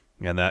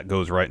 And that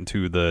goes right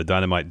into the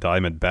Dynamite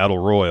Diamond Battle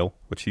Royal,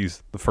 which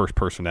he's the first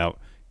person out.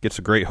 Gets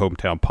a great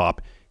hometown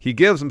pop. He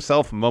gives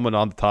himself a moment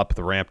on the top of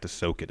the ramp to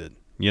soak it in.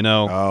 You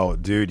know? Oh,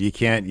 dude, you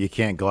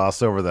can't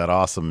gloss over that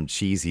awesome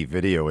cheesy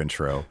video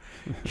intro.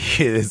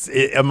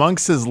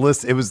 Amongst his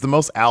list, it was the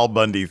most Al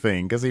Bundy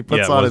thing because he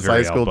puts on his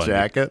high school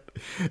jacket,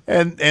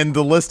 and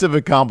the list of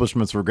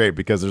accomplishments were great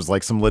because there's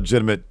like some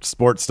legitimate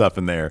sports stuff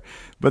in there.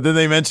 But then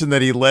they mentioned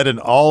that he led an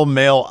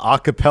all-male a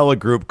cappella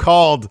group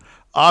called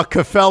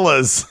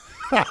Acafellas.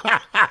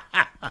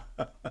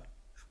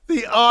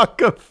 The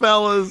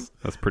Acafellas.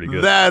 That's pretty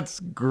good. That's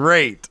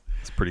great.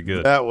 It's pretty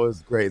good. That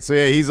was great. So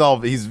yeah, he's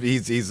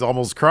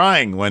almost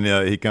crying when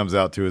he comes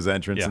out to his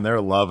entrance, and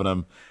they're loving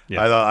him.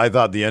 Yeah. I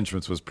thought the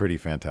entrance was pretty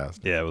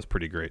fantastic. Yeah, it was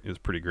pretty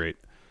great.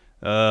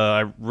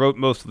 I wrote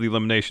most of the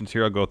eliminations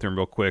here. I'll go through them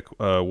real quick.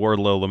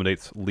 Wardlow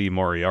eliminates Lee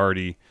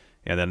Moriarty,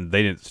 and then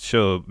they didn't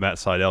show Matt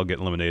Sydal get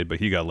eliminated, but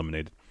he got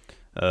eliminated.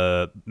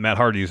 Matt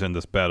Hardy's in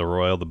this battle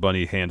royal. The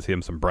Bunny hands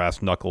him some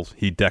brass knuckles.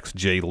 He decks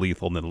Jay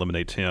Lethal and then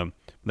eliminates him.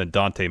 And then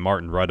Dante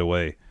Martin right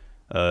away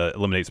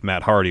eliminates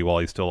Matt Hardy while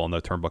he's still on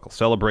the turnbuckle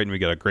celebrating. We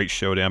got a great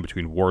showdown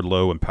between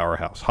Wardlow and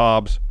Powerhouse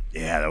Hobbs.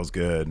 Yeah, that was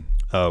good.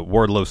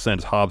 Wardlow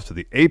sends Hobbs to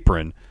the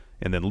apron,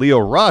 and then Lio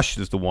Rush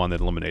is the one that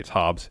eliminates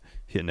Hobbs,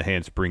 hitting a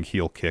handspring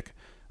heel kick,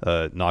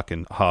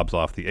 knocking Hobbs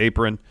off the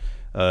apron.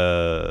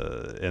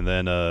 And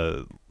then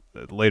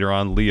later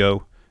on,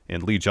 Lio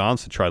and Lee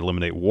Johnson try to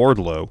eliminate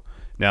Wardlow.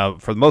 Now,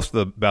 for most of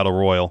the Battle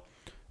Royal,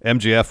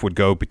 MJF would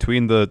go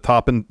between the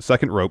top and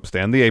second rope,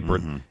 stand the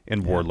apron,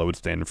 and Wardlow would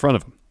stand in front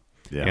of him.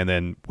 Yeah. And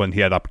then when he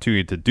had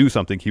opportunity to do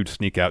something, he would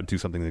sneak out and do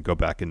something and go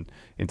back and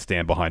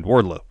stand behind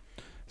Wardlow.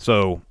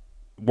 So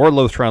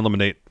Wardlow's trying to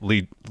eliminate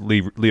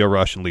Lio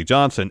Rush and Lee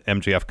Johnson.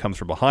 MJF comes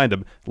from behind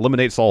him,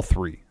 eliminates all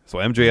three. So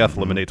MJF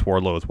eliminates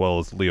Wardlow as well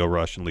as Lio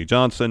Rush and Lee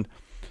Johnson.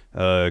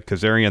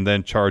 Kazarian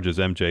then charges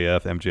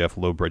MJF. MJF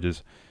low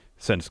bridges,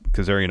 sends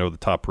Kazarian over the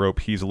top rope.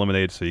 He's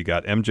eliminated. So you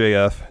got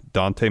MJF,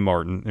 Dante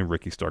Martin, and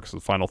Ricky Starks as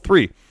the final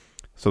three.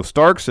 So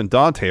Starks and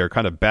Dante are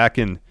kind of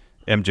backing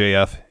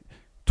MJF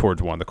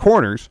towards one of the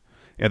corners,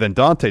 and then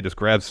Dante just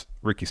grabs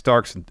Ricky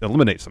Starks and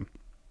eliminates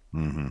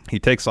him. He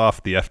takes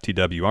off the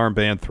FTW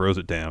armband, throws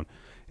it down,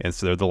 and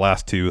so they're the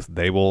last two.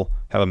 They will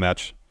have a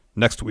match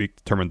next week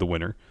to determine the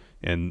winner,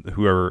 and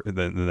whoever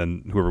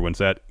wins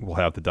that will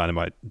have the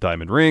Dynamite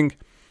Diamond ring.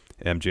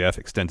 MJF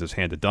extends his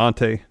hand to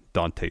Dante.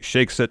 Dante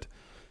shakes it,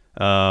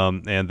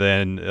 and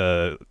then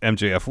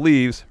MJF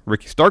leaves.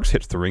 Ricky Starks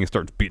hits the ring and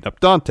starts beating up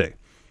Dante,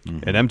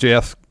 and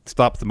MJF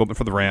stops the movement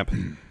for the ramp.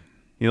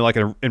 You know, like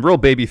in real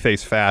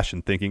babyface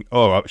fashion, thinking,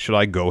 oh, should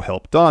I go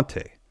help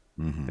Dante?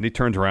 And he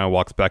turns around,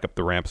 walks back up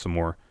the ramp some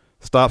more,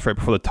 stops right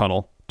before the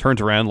tunnel,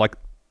 turns around, like,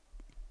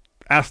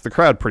 asks the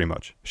crowd pretty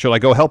much, should I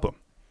go help him?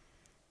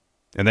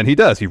 And then he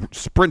does. He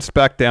sprints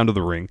back down to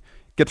the ring,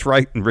 gets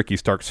right in Ricky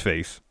Stark's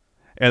face,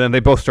 and then they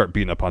both start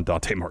beating up on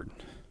Dante Martin.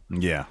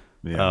 Yeah.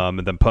 And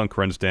then Punk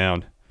runs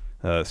down.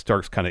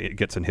 Starks kind of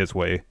gets in his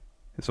way,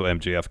 so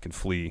MJF can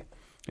flee.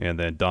 And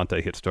then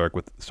Dante hits Starks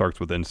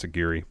with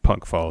Enziguri.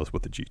 Punk follows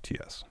with the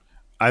GTS.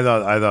 I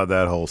thought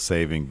that whole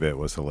saving bit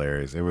was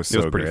hilarious. It was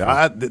so great.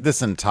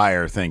 This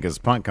entire thing, because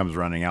Punk comes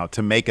running out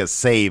to make a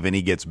save and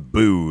he gets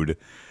booed.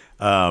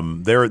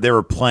 They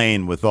were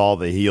playing with all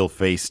the heel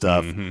face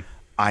stuff.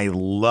 I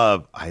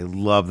love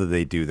that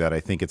they do that. I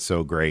think it's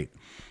so great.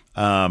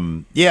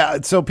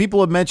 So people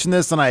have mentioned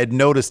this and I had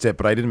noticed it,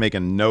 but I didn't make a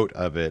note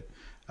of it.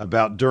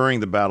 About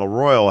during the Battle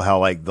Royal, how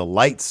like the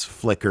lights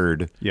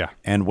flickered,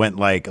 and went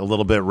like a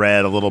little bit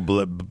red, a little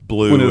bit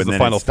blue, when it was and the then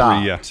final it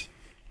stopped. three,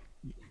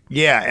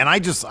 Yeah, and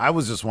I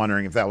was just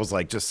wondering if that was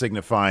like just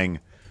signifying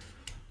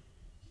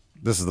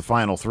this is the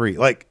final three,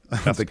 like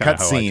that's the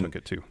cutscene.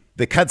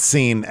 The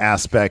cutscene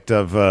aspect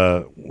of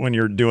when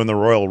you're doing the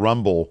Royal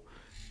Rumble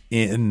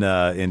in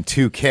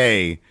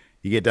 2K.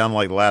 You get down to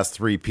like the last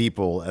three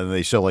people, and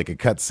they show like a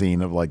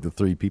cutscene of like the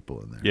three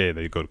people in there. Yeah,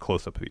 they go to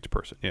close up of each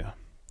person. Yeah.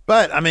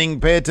 But, I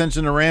mean, pay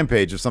attention to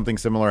Rampage. If something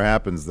similar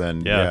happens,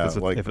 then,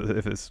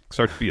 if it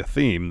starts to be a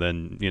theme,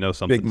 then, you know,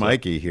 something. Big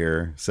Mikey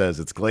here says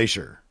it's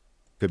Glacier.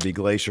 Could be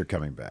Glacier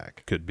coming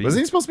back. Could be.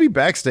 Wasn't he supposed to be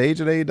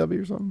backstage at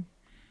AEW or something?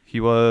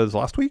 He was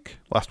last week.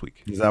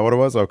 Is that what it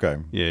was? Okay.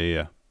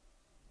 Yeah.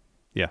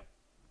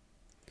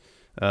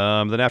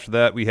 Then after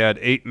that, we had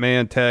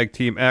 8-man tag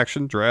team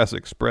action. Jurassic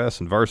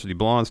Express and Varsity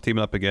Blondes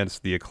teaming up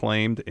against The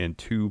Acclaimed in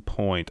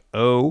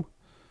 2.0.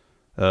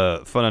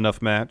 Fun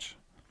enough match.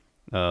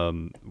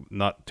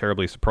 Not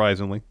terribly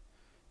surprisingly.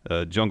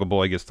 Jungle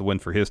Boy gets the win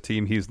for his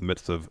team. He's in the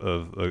midst of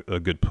a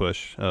good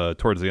push.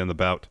 Towards the end of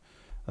the bout,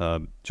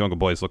 Jungle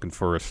Boy is looking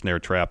for a snare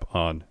trap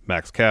on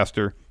Max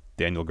Caster.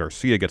 Daniel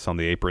Garcia gets on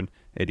the apron.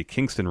 Eddie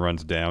Kingston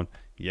runs down,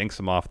 yanks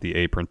him off the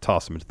apron,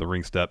 tosses him into the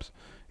ring steps,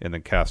 and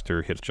then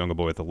Caster hits Jungle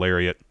Boy with the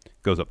lariat,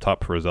 goes up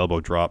top for his elbow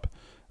drop,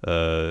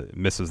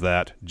 misses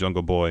that.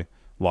 Jungle Boy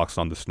locks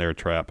on the snare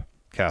trap.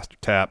 Caster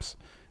taps,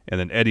 and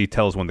then Eddie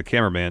tells one of the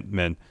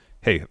cameramen,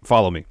 hey,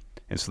 follow me.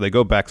 And so they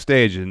go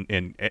backstage,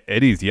 and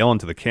Eddie's yelling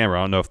to the camera.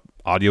 I don't know if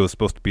audio is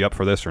supposed to be up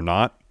for this or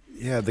not.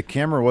 Yeah, the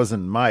camera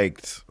wasn't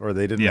mic'd, or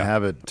they didn't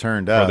have it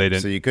turned up, they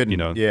didn't, so you couldn't.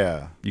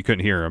 You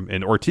couldn't hear him.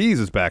 And Ortiz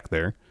is back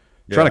there,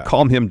 trying to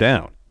calm him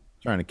down,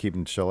 trying to keep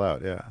him chill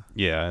out.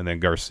 Yeah. And then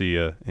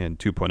Garcia and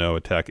 2.0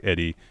 attack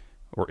Eddie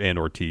and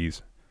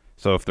Ortiz.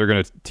 So if they're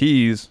gonna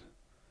tease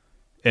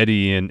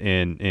Eddie and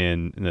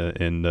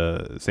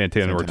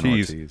Santana and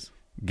Ortiz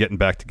getting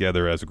back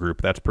together as a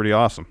group, that's pretty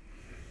awesome.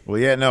 Well,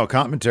 yeah, no,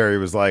 commentary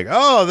was like,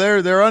 oh,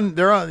 they're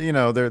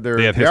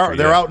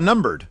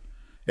outnumbered,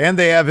 and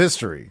they have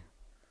history.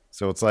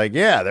 So it's like,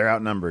 yeah, they're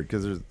outnumbered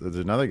because there's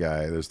another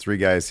guy. There's 3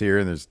 guys here,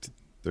 and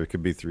there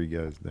could be 3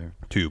 guys there.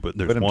 2, but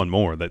there's one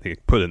more that they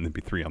put in to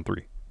be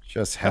 3-on-3.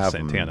 Just have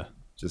Santana.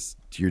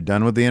 You're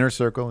done with the inner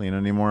circle. You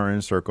don't need more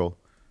inner circle.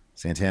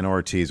 Santana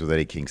Ortiz with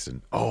Eddie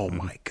Kingston. Oh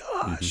my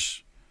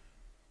gosh,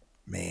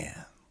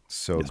 man,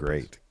 so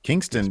great. Please.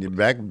 Kingston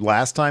back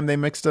last time they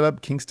mixed it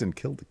up. Kingston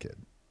killed the kid.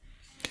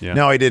 Yeah.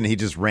 No, he didn't. He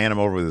just ran him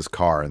over with his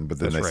car, but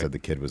then they said the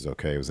kid was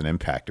okay. It was an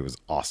impact. It was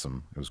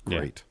awesome. It was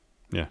great.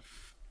 Yeah.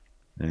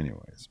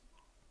 Anyways.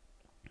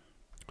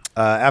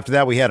 After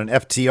that, we had an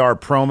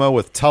FTR promo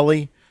with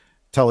Tully.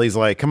 Tully's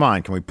like, come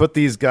on, can we put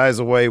these guys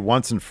away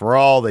once and for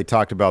all? They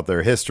talked about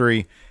their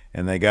history,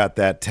 and they got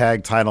that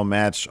tag title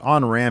match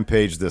on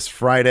Rampage this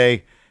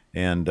Friday.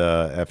 And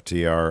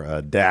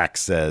FTR,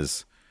 Dax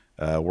says,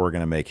 we're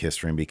going to make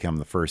history and become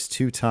the first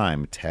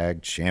 2-time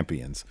tag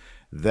champions.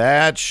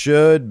 That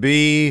should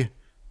be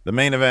the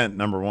main event,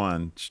 number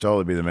 1. Should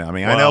totally be the main. I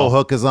mean, I know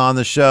Hook is on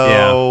the show.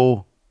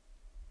 Yeah.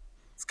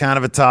 It's kind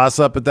of a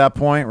toss-up at that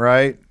point,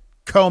 right?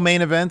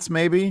 Co-main events,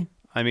 maybe?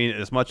 I mean,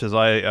 as much as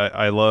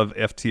I love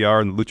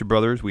FTR and the Lucha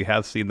Brothers, we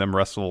have seen them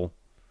wrestle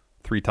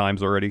 3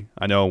 times already.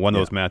 I know one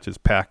of those matches,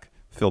 Pac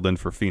filled in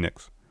for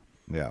Phoenix.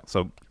 Yeah.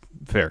 So,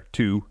 fair.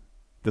 2.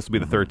 This will be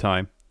the 3rd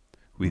time.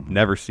 We've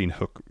never seen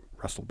Hook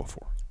wrestle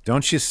before.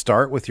 Don't you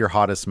start with your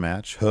hottest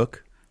match,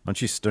 Hook?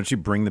 Don't you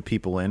bring the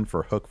people in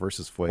for Hook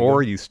versus Fuego?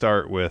 Or you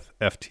start with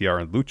FTR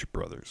and Lucha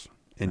Brothers,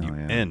 and you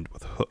end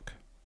with Hook.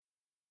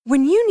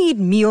 When you need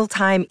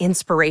mealtime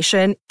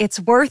inspiration,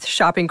 it's worth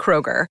shopping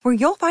Kroger, where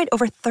you'll find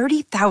over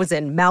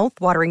 30,000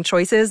 mouth-watering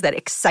choices that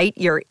excite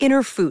your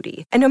inner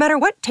foodie. And no matter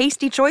what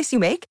tasty choice you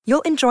make,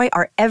 you'll enjoy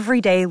our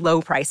everyday low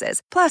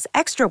prices, plus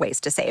extra ways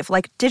to save,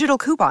 like digital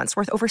coupons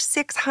worth over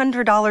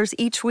 $600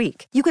 each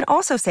week. You can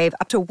also save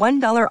up to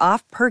 $1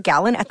 off per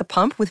gallon at the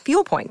pump with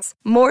fuel points.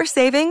 More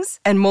savings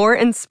and more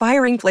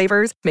inspiring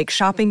flavors make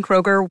shopping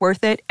Kroger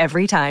worth it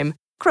every time.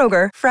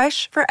 Kroger,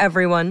 fresh for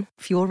everyone.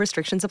 Fuel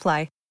restrictions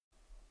apply.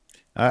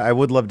 I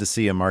would love to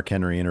see a Mark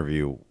Henry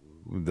interview,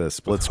 the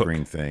split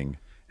screen thing,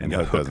 and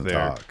Hook doesn't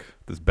talk.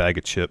 This bag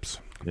of chips.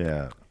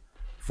 Yeah.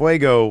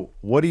 Fuego,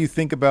 what do you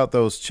think about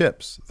those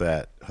chips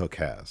that Hook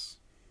has?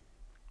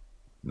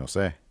 No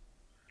say.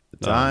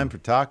 The time for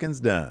talking's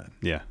done.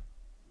 Yeah.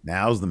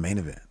 Now's the main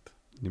event.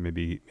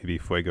 Maybe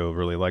Fuego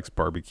really likes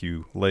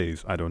barbecue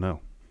Lays. I don't know.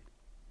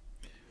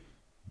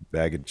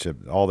 Bag of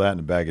chips, all that in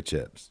a bag of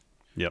chips.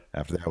 Yep.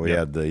 After that, we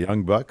had the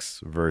Young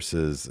Bucks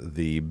versus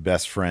the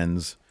Best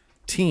Friends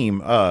team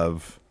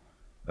of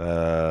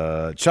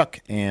Chuck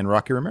and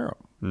Rocky Romero.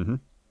 Mm-hmm.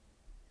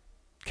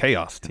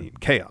 Chaos team.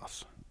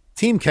 Chaos.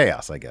 Team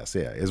Chaos, I guess.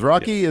 Yeah. Is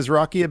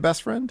Rocky a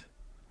best friend?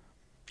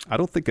 I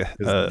don't think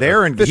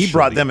he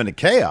brought them into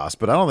Chaos,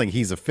 but I don't think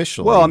he's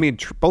officially. Well, I mean,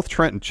 both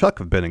Trent and Chuck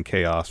have been in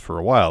Chaos for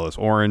a while. It's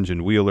Orange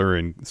and Wheeler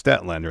and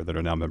Statlander that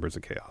are now members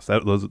of Chaos.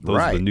 Those are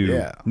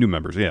the new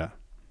members. Yeah.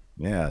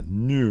 Yeah.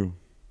 New.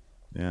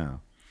 Yeah.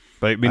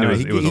 But I mean,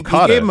 it was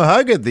Okada. He gave him a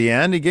hug at the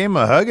end.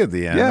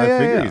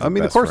 Yeah. I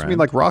mean, of course, friend.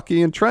 Like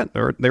Rocky and Trent,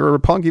 they were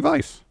Roppongi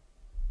Vice.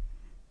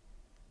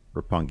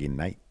 Roppongi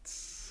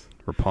Knights.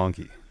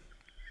 Roppongi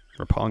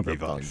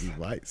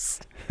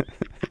Vice.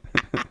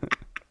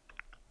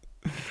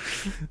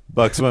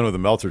 Bucks went with a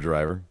Meltzer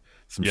driver.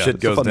 Some shit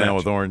goes down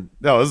with Orange.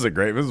 No, this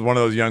is one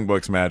of those Young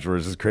Bucks matches where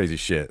it's just crazy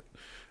shit.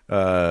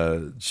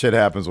 Shit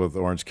happens with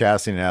Orange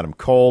Cassidy and Adam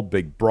Cole.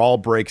 Big brawl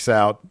breaks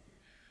out.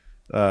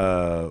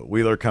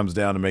 Wheeler comes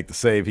down to make the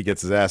save. He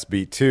gets his ass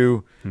beat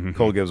too. Mm-hmm.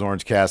 Cole gives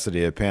Orange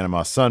Cassidy a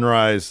Panama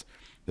Sunrise.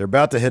 They're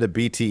about to hit a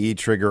BTE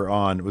trigger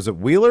on, was it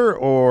Wheeler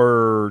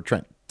or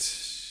Trent?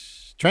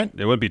 Trent?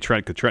 It wouldn't be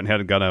Trent because Trent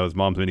hadn't gotten out of his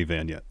mom's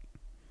minivan yet.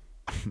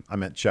 I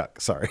meant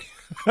Chuck. Sorry.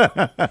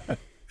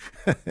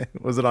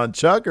 Was it on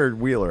Chuck or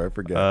Wheeler? I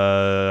forget.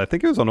 I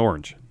think it was on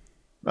Orange.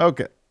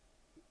 Okay.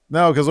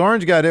 No, because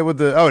Orange got hit with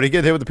did he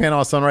get hit with the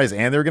Panama Sunrise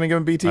and they were going to give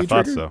him BTE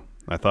trigger?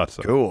 I thought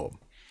so. Cool.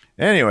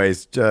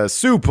 Anyways,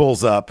 Sue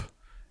pulls up,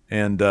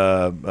 and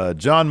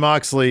John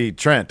Moxley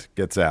Trent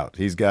gets out.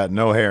 He's got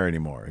no hair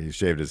anymore. He's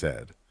shaved his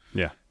head.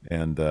 Yeah,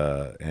 and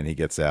he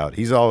gets out.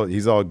 He's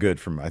all good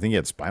from. I think he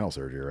had spinal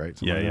surgery,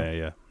 right?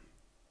 Yeah.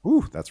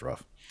 Ooh, that's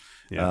rough.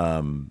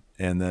 Yeah.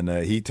 And then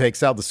he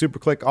takes out the Super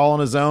Click all on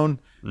his own.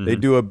 Mm-hmm. They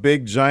do a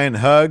big giant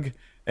hug.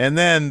 And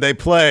then they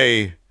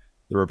play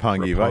the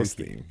Roppongi Vice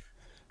theme.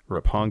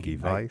 Roppongi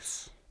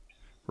Vice.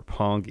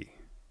 Roppongi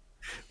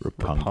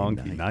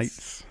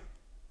Nights.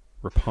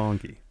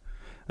 Roppongi.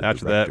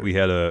 After that, we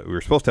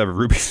were supposed to have a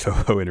Ruby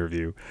Soho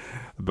interview,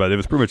 but it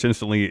was pretty much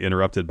instantly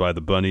interrupted by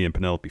the Bunny and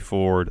Penelope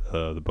Ford.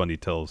 The Bunny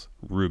tells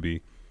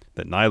Ruby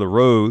that Nyla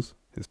Rose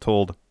has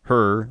told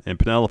her and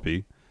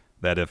Penelope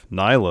that if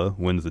Nyla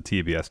wins the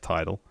TBS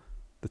title,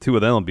 the two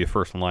of them will be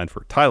first in line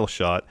for a title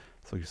shot.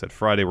 So she said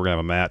Friday we're going to have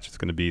a match. It's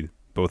going to be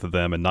both of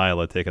them and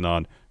Nyla taking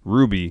on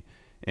Ruby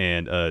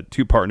and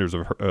two partners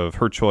of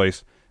her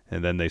choice.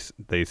 And then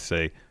they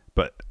say,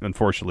 but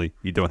unfortunately,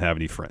 you don't have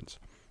any friends.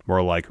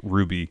 More like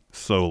Ruby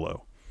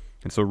solo.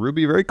 And so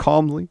Ruby very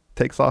calmly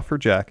takes off her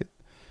jacket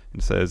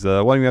and says,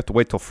 why don't you have to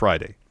wait till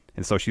Friday?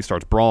 And so she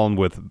starts brawling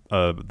with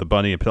the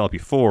Bunny and Penelope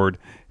Ford,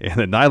 and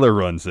then Nyla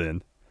runs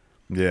in.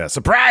 Yeah,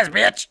 surprise,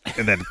 bitch!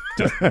 And then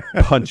just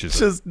punches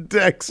her. Just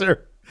decks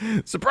her.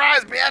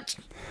 Surprise, bitch!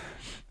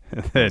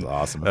 That's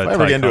awesome. If I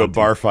ever Ty get into a Conti.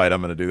 bar fight,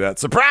 I'm going to do that.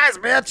 Surprise,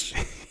 bitch!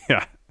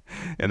 Yeah.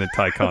 And then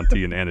Ty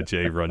Conti and Anna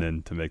Jay run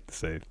in to make the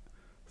save.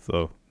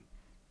 So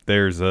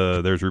there's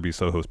Ruby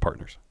Soho's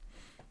partners.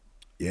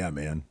 Yeah,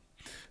 man.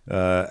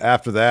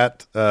 After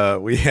that,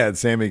 we had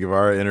Sammy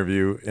Guevara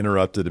interview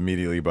interrupted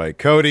immediately by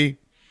Cody.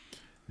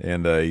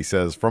 And he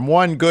says, from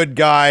one good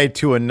guy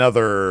to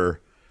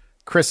another,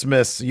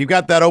 Christmas, you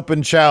got that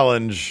open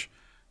challenge.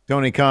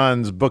 Tony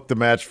Khan's booked the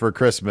match for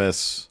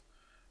Christmas.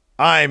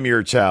 I'm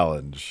your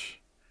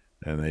challenge.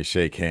 And they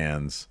shake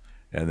hands.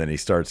 And then he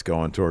starts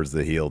going towards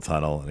the heel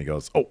tunnel. And he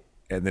goes, oh.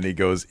 And then he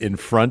goes in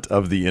front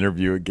of the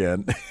interview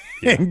again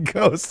and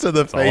goes to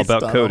the face all about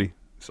tunnel. Cody.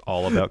 It's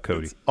all about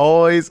Cody. It's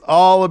always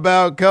all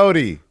about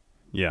Cody.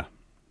 Yeah.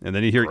 And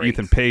then you hear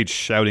Ethan Page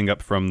shouting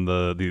up from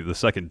the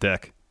second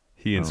deck.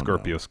 He and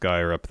Scorpio Sky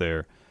are up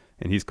there,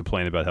 and he's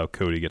complaining about how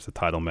Cody gets a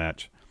title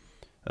match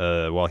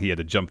while he had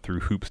to jump through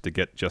hoops to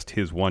get just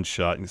his one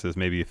shot. And he says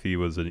maybe if he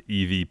was an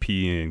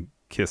EVP and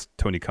kissed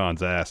Tony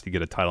Khan's ass, he'd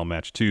get a title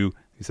match too.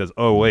 He says,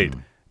 oh, wait,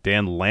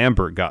 Dan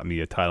Lambert got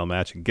me a title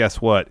match, and guess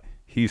what?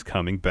 He's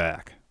coming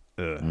back.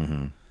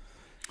 Then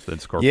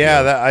Scorpio.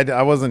 Yeah,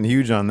 I wasn't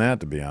huge on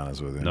that, to be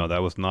honest with you. No,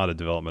 that was not a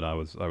development I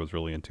was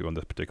really into on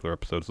this particular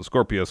episode. So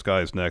Scorpio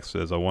Sky is next. He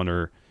says, I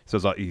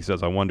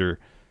wonder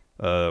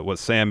what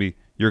Sammy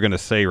you're going to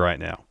say right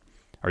now.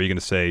 Are you going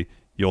to say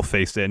you'll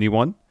face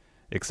anyone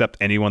except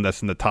anyone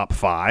that's in the top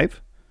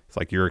 5? It's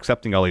like you're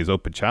accepting all these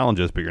open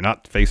challenges, but you're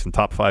not facing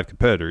top 5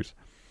 competitors.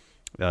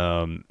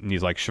 And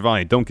he's like,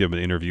 Shivani, don't give him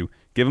an interview.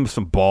 Give him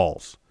some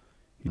balls.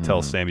 He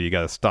tells Sammy you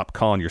got to stop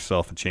calling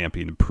yourself a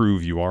champion and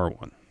prove you are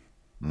one.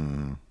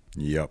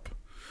 Yep.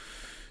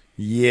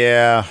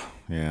 Yeah.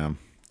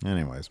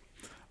 Anyways,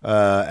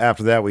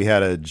 after that, we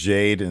had a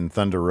Jade and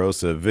Thunder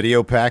Rosa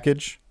video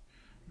package.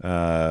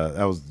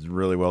 That was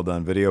really well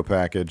done video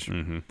package.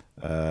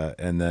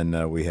 And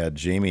then we had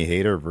Jamie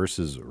Hayter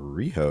versus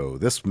Riho.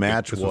 This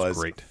match was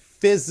great.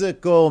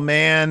 Physical,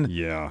 man.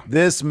 Yeah.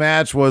 This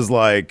match was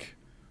like,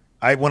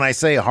 when I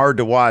say hard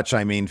to watch,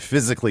 I mean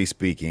physically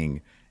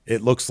speaking,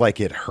 it looks like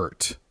it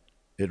hurt.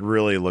 It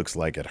really looks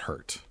like it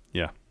hurt.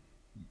 Yeah.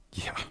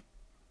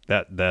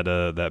 That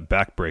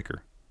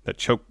backbreaker, that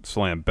choke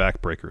slam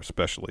backbreaker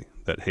especially,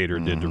 that Hayter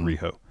did to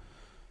Riho.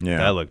 Yeah.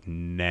 That looked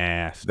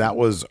nasty. That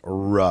was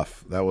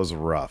rough.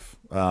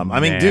 I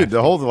mean, dude,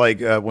 the whole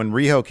when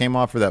Riho came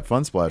off for that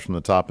fun splash from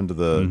the top into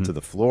the to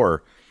the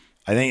floor,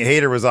 I think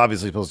Hayter was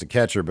obviously supposed to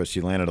catch her, but she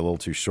landed a little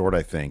too short,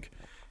 I think.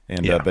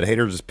 And but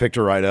Hayter just picked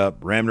her right up,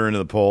 rammed her into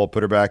the pole,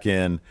 put her back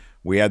in.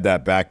 We had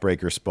that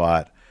backbreaker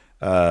spot.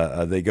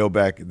 They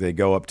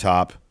go up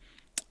top.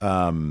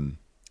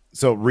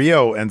 So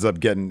Riho ends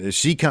up getting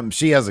she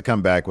has a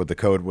comeback with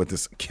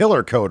this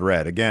killer code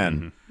red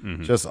again.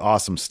 Just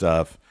awesome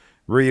stuff.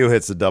 Riho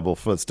hits a double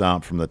foot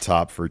stomp from the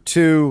top for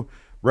 2.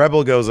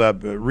 Rebel goes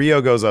up.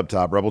 Riho goes up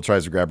top. Rebel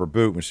tries to grab her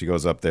boot when she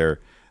goes up there.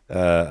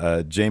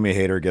 Jamie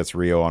Hayter gets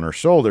Riho on her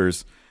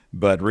shoulders,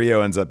 but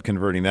Riho ends up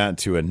converting that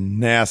into a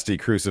nasty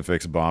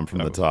crucifix bomb from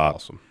the top,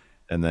 awesome.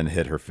 And then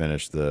hit her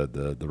finish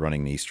the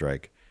running knee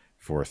strike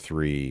for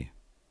 3.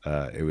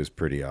 It was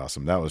pretty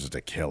awesome. That was just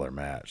a killer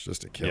match.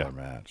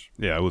 Match.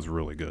 Yeah, it was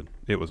really good.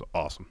 It was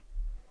awesome.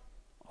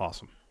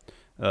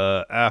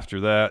 After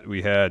that,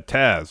 we had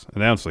Taz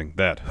announcing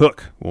that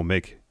Hook will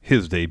make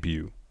his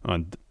debut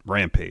on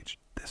Rampage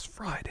this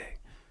Friday.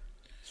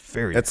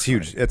 That's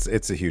huge.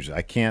 It's a huge.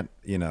 I can't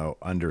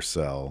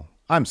undersell.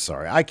 I'm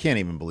sorry. I can't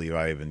even believe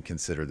I even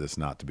consider this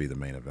not to be the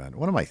main event.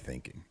 What am I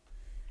thinking?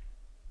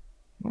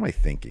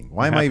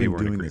 Why am I even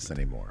doing this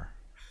anymore?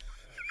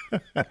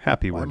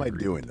 Happy. Why am I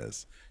doing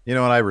this? You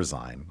know what? I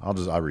resign.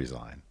 I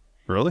resign.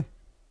 Really?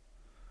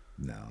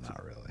 No,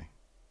 not really.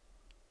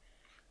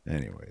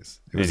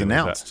 Anyways, it was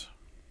announced.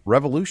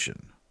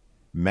 Revolution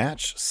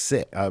March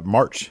 6th,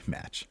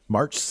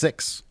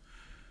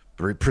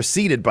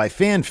 preceded by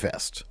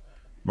FanFest,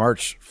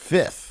 March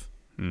 5th,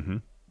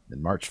 and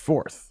March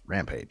 4th,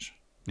 Rampage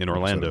in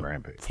Orlando,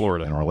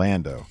 Florida. In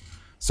Orlando.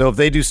 So if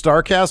they do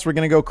StarCast, we're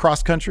going to go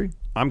cross country.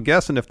 I'm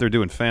guessing if they're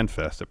doing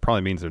FanFest, it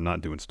probably means they're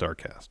not doing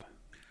StarCast.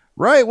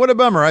 Right, what a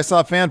bummer. I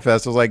saw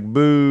FanFest. I was like,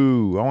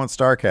 boo, I want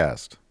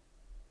StarCast.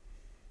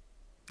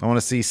 I want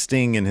to see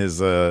Sting in his,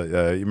 you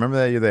remember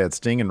that year they had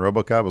Sting and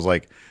RoboCop? It was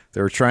like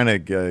they were trying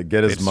to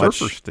get as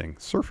much.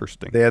 Surfer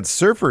Sting. They had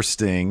Surfer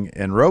Sting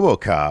and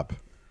RoboCop.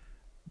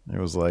 It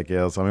was like,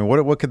 yeah, so, I mean,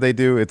 what could they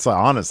do? It's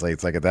honestly,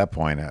 it's like at that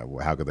point,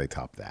 how could they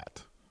top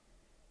that?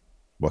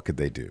 What could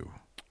they do?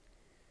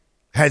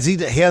 He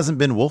hasn't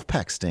been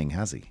Wolfpack Sting,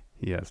 has he?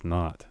 He has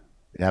not.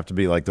 You have to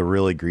be like the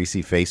really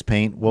greasy face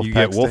paint Wolfpack Sting. You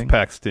get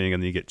Wolfpack Sting,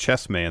 and then you get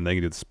Chess Man. Then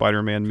you do the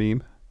Spider-Man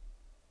meme.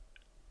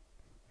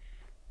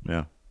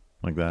 Yeah,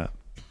 like that.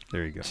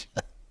 There you go.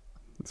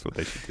 That's what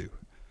they should do.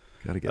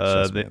 Got to get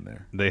Chess Man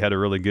there. They had a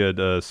really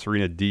good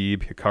Serena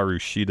Deeb, Hikaru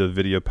Shida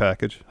video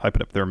package,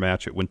 hyping up their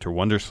match at Winter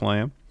Wonder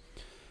Slam.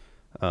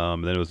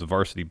 Then it was the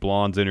Varsity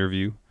Blondes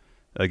interview.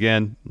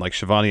 Again, like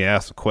Shivani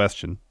asked a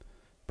question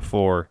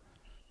before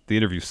the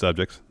interview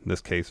subjects, in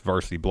this case,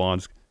 Varsity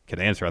Blondes, can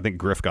answer. I think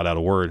Griff got out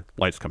a word.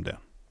 Lights come down.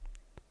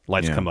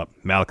 Lights come up.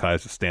 Malachi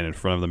is just standing in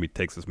front of them. He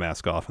takes his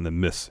mask off and then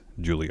Miss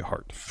Julia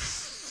Hart.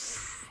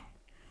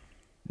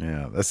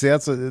 Yeah, that's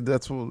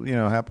what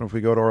happen if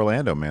we go to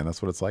Orlando, man.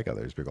 That's what it's like out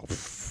there. These people go.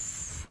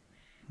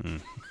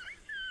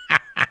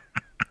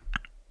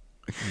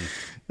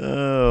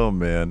 Oh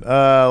man.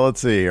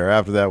 Let's see here.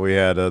 After that, we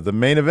had the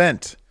main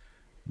event: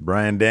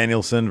 Bryan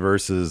Danielson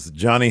versus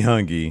Johnny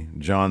Hungy,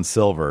 John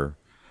Silver.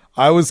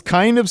 I was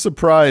kind of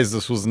surprised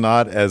this was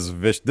not as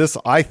vicious. This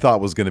I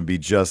thought was going to be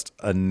just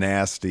a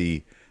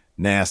nasty,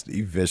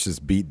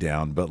 vicious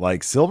beatdown. But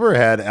like Silver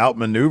had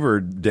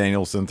outmaneuvered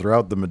Danielson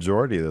throughout the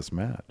majority of this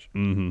match.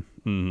 Mm-hmm.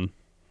 Mm-hmm.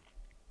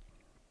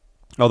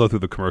 Although through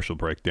the commercial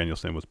break,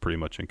 Danielson was pretty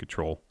much in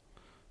control.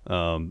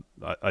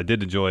 I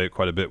did enjoy it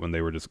quite a bit when they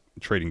were just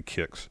trading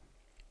kicks.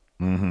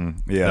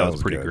 Mm-hmm. Yeah, that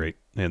was pretty great.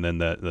 And then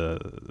that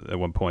at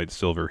one point,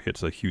 Silver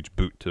hits a huge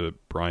boot to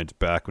Bryan's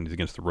back when he's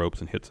against the ropes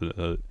and hits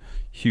a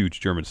huge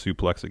German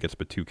suplex that gets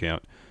a 2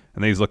 count.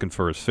 And then he's looking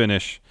for his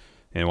finish.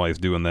 And while he's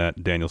doing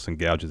that, Danielson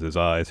gouges his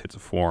eyes, hits a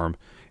forearm,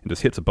 and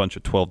just hits a bunch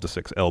of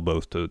 12-6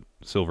 elbows to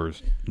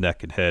Silver's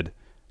neck and head.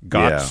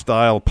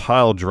 Style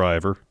pile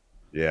driver.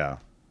 Yeah.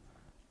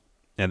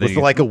 And with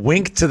like a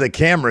wink to the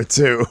camera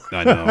too.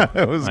 I know.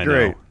 It was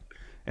great.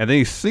 And then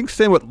he sinks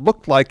in what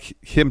looked like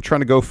him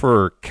trying to go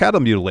for cattle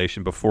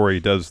mutilation before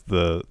he does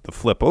the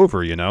flip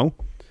over,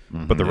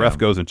 Mm-hmm, but the ref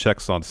goes and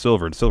checks on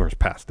Silver, and Silver's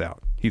passed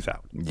out. He's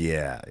out.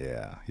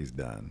 Yeah. He's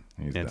done.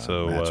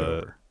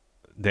 So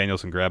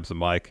Danielson grabs the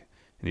mic,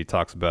 and he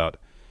talks about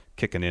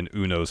kicking in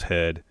Uno's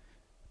head,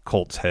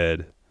 Colt's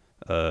head,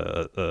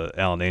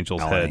 Alan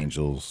Angel's head.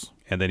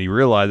 And then he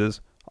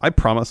realizes, I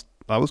promised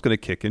I was going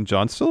to kick in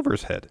John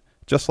Silver's head,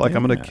 just like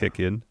I'm going to kick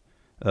in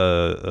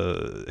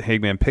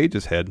Hangman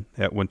Page's head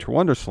at Winter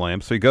Wonder Slam.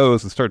 So he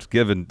goes and starts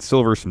giving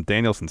Silver some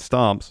Danielson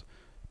stomps.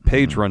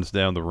 Page runs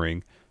down the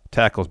ring,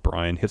 tackles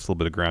Bryan, hits a little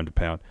bit of ground and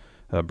pound.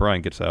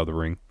 Bryan gets out of the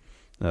ring.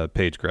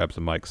 Page grabs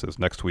the mic, says,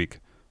 next week,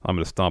 I'm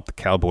going to stomp the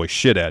cowboy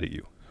shit out of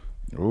you.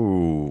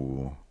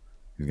 Ooh.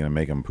 He's going to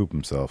make him poop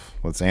himself.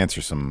 Let's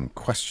answer some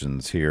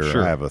questions here.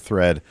 Sure. I have a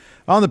thread.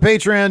 On the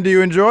Patreon, do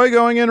you enjoy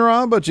going in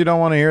raw, but you don't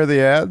want to hear the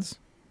ads?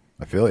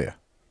 I feel you.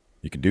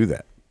 You can do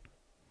that.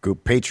 Go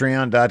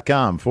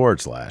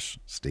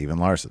patreon.com/Steven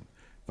Larson.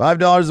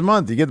 $5 a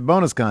month, you get the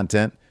bonus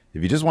content.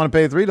 If you just want to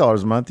pay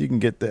 $3 a month, you can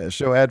get the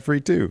show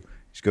ad-free too.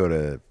 Just go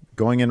to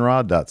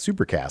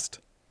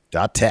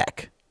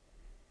goinginraw.supercast.tech.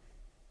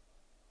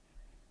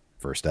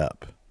 First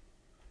up,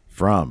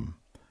 from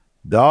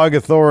Dog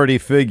Authority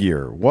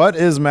Figure. What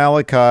is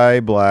Malachi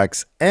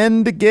Black's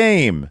end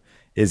game?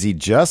 Is he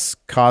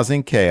just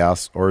causing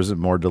chaos, or is it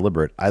more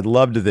deliberate? I'd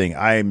love to think.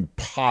 I'm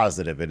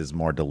positive it is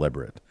more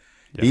deliberate.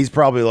 Yeah. He's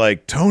probably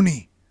like,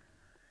 Tony,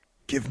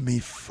 give me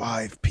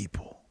 5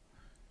 people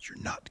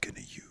you're not going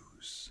to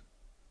use,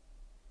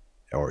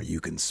 or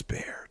you can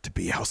spare to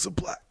be House of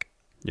Black.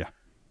 Yeah.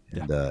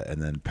 And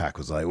then Pac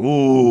was like,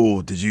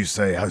 ooh, did you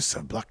say House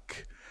of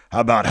Black? How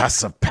about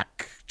House of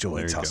Pac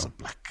joins House of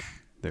Black?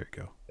 There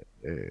you go.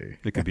 Hey.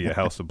 It could be a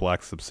House of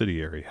Black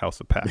subsidiary, House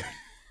of Pac.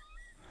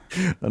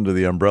 Under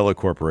the umbrella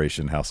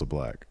corporation, House of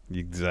Black.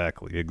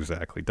 Exactly.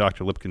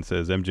 Dr. Lipkin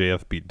says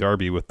MJF beat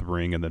Darby with the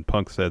ring, and then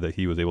Punk said that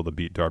he was able to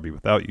beat Darby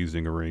without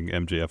using a ring.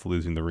 MJF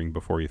losing the ring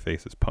before he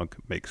faces Punk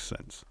makes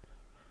sense.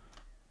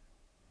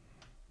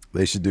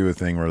 They should do a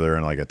thing where they're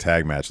in like a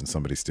tag match and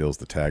somebody steals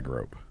the tag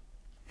rope.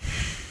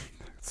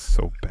 It's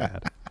so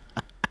bad.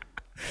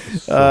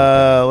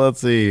 Let's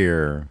see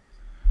here.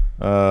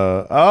 Hey,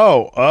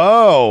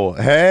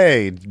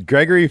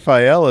 Gregory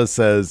Fiella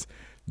says,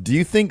 do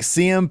you think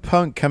CM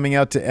Punk coming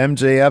out to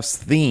MJF's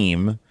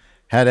theme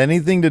had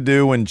anything to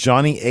do when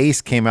Johnny Ace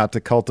came out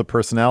to Cult of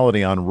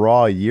Personality on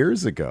Raw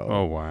years ago?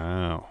 Oh,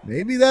 wow.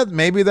 Maybe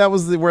that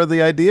was where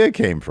the idea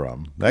came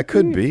from. That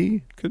could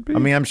be. Could be. I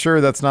mean, I'm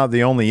sure that's not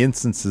the only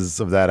instances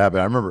of that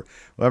happening. I remember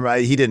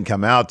he didn't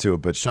come out to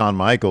it, but Shawn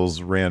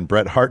Michaels ran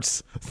Bret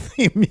Hart's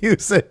theme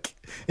music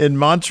in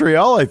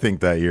Montreal, I think,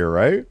 that year,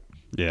 right?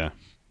 Yeah.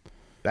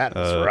 That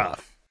was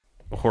rough.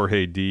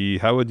 Jorge D.,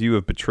 how would you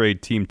have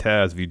betrayed Team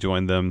Taz if you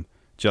joined them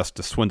just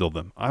to swindle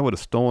them? I would have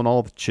stolen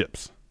all the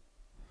chips.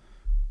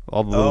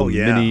 All the little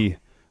mini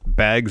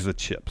bags of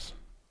chips.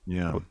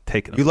 Yeah,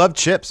 taking them. You love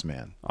chips,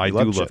 man. I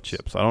do love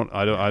chips. I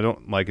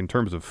don't like, in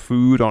terms of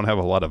food, I don't have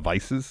a lot of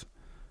vices.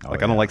 I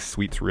don't like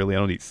sweets, really. I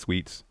don't eat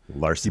sweets.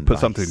 Larson you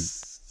put Weiss. something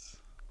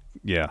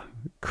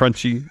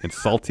crunchy and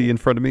salty in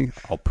front of me,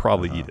 I'll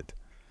probably eat it.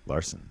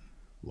 Larson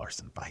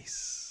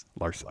Weiss.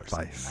 Larson Larson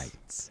Weiss.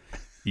 Nights.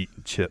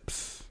 Eating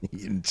chips.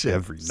 Eating chips.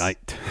 Every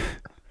night.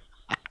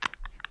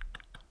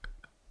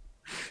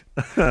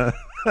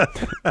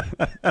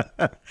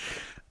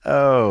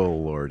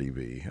 Oh, Lordy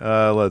B.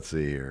 Let's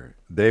see here.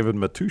 David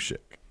Matushik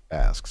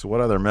asks,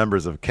 what other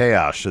members of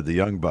Chaos should the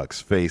Young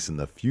Bucks face in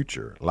the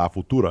future, La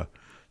Futura,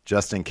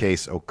 just in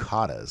case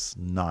Okada's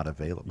not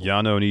available?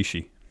 Yano and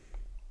Ishii.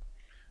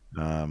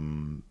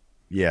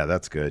 Yeah,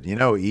 that's good. You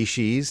know,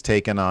 Ishii's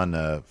taking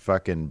on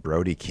fucking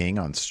Brody King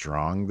on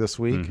Strong this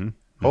week.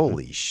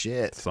 Holy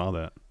shit. Saw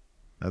that.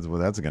 That's what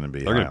that's going to be.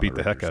 They're going to beat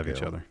the heck out of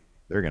each other.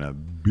 They're going to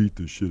beat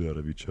the shit out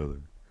of each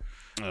other.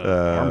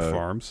 Arm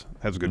Farms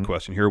has a good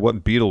question here.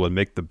 What Beatle would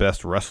make the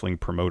best wrestling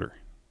promoter?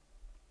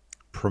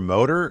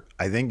 Promoter?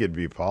 I think it'd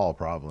be Paul,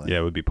 probably. Yeah,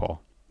 it would be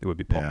Paul. It would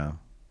be Paul.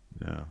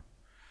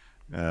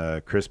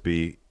 Yeah.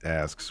 Crispy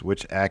asks,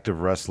 which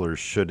active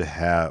wrestlers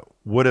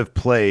would have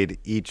played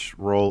each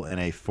role in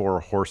a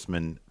Four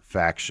Horsemen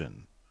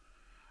faction?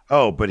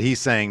 Oh, but he's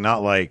saying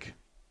not like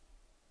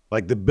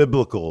the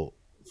biblical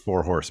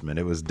Four Horsemen.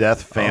 It was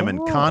death,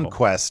 famine,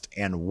 conquest,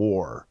 and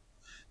war.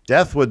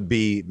 Death would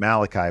be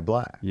Malachi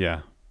Black.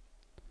 Yeah.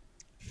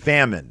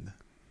 Famine.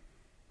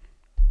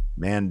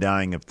 Man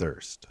dying of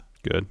thirst.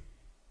 Good.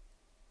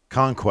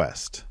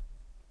 Conquest.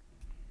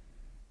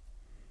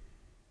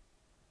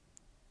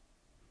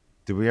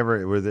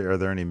 Are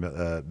there any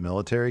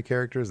military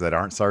characters that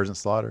aren't Sergeant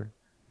Slaughter?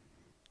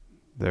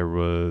 There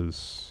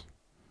was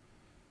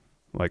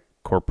like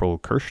Corporal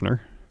Kirshner.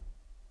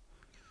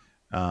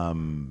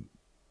 The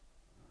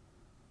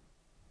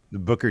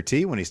Booker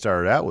T, when he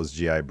started out, was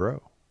G.I.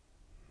 Bro.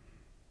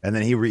 And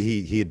then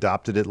he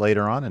adopted it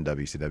later on in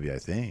WCW, I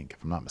think,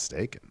 if I'm not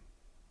mistaken.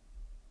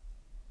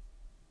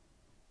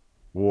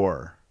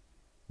 War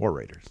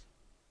Raiders.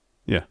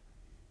 Yeah.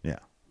 Yeah.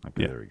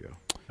 Okay, There we go.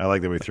 I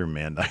like that we threw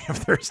Man Dying of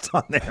Thirst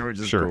on there. We're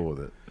just cool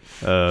with it.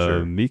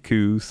 Sure.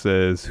 Miku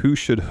says, who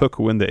should Hook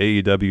win the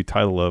AEW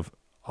title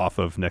off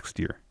of next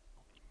year?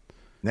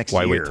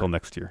 Why wait till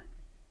next year?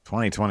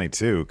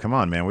 2022. Come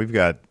on, man. We've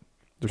got...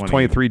 There's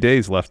 23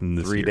 days left in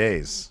this 3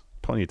 days.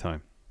 Plenty of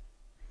time.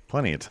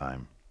 Plenty of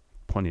time.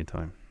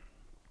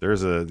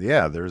 There's a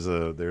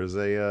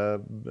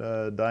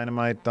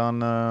Dynamite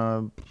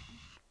on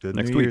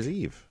next New Year's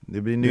Eve.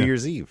 It'd be New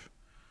Year's Eve.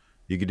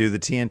 You could do the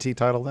TNT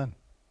title then.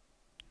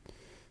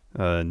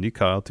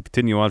 Nikyle, to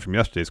continue on from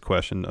yesterday's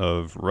question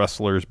of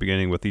wrestlers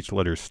beginning with each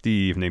letter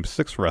Steve, name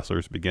 6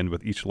 wrestlers begin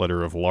with each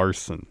letter of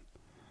Larson.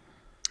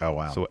 Oh,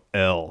 wow. So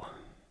L.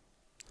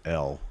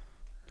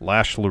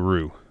 Lash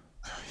LaRue.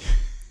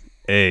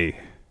 A.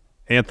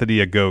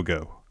 Anthony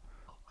Agogo.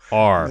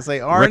 R.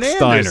 Say Arn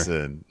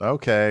Anderson.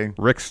 Okay.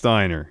 Rick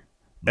Steiner.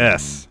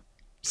 S.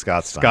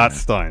 Scott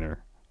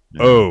Steiner.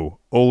 Yeah. O.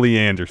 Ole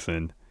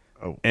Anderson.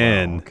 Oh,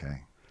 N.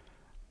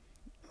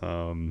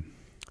 Okay.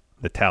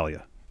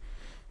 Natalia.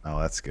 Oh,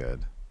 that's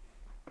good.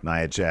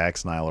 Nia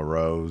Jax, Nyla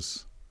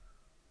Rose.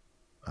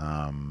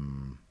 Yeah,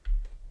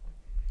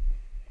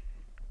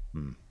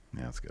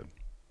 that's good.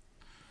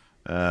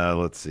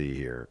 Let's see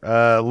here.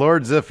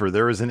 Lord Ziffer,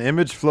 there is an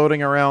image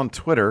floating around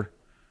Twitter.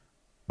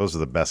 Those are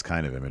the best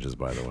kind of images,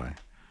 by the way.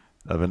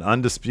 Of an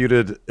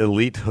undisputed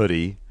elite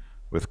hoodie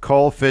with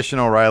Cole, Fish, and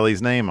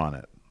O'Reilly's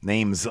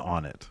names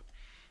on it.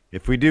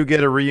 If we do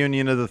get a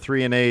reunion of the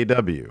 3 in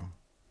AEW,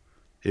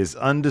 is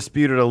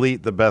Undisputed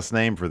Elite the best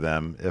name for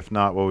them? If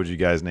not, what would you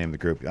guys name the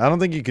group? I don't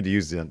think you could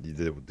use the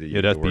that'd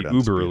be word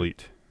Uber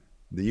Elite.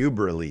 The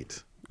Uber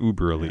Elite.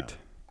 Uber Elite. Yeah.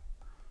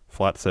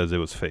 Flat says it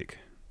was fake.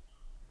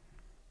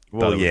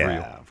 Well,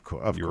 yeah, of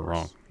course. You were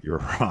wrong. You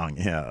were wrong,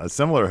 yeah. A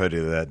similar hoodie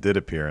that did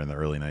appear in the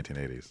early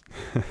 1980s.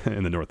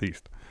 In the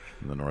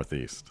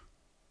Northeast.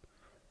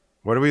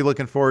 What are we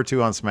looking forward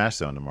to on Smash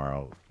Zone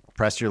tomorrow?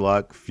 Press Your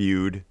Luck,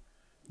 Feud,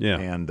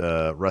 and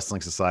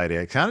Wrestling Society.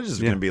 It's kind of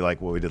just going to be like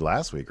what we did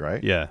last week,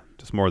 right? Yeah,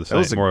 just more of the same. That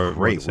was a more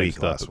great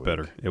week last week.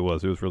 Better. It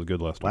was really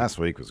good last week. Last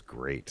week was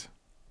great.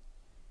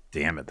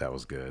 Damn it, that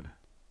was good.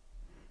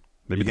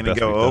 Maybe you're going to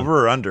go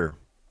over or under?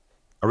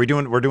 We're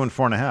doing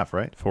 4.5,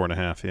 right?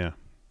 4.5, yeah.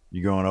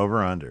 You going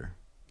over or under?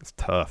 It's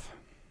tough.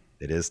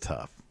 It is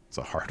tough. It's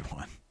a hard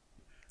one.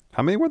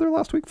 How many were there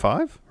last week?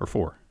 5 or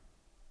 4?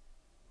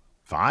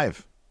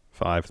 5.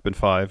 5. It's been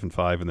 5 and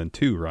 5 and then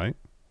 2, right?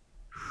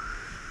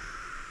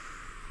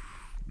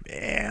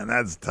 Man,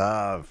 that's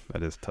tough.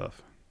 That is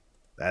tough.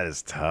 That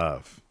is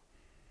tough.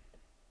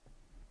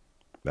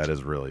 That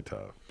is really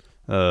tough.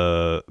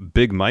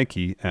 Big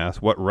Mikey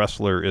asks, what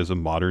wrestler is a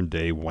modern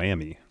day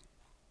whammy?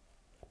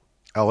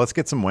 Oh, let's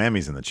get some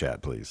whammies in the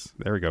chat, please.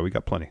 There we go. We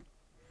got plenty.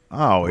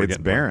 Oh, it's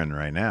Baron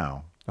right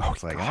now. Oh,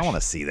 it's like, I want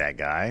to see that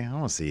guy. I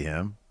want to see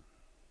him.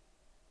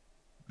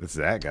 It's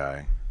that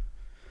guy.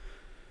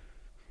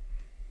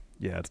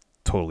 Yeah, it's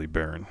totally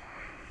Baron.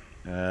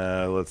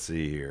 Let's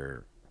see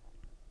here.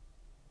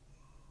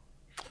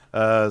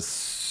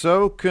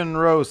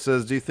 Sokenro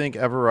says, do you think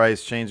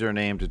Everrise changed their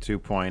name to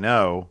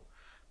 2.0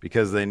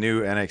 because they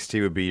knew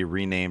NXT would be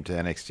renamed to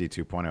NXT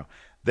 2.0?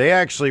 They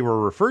actually were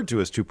referred to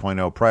as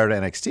 2.0 prior to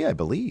NXT, I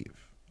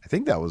believe. I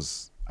think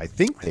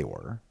they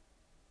were.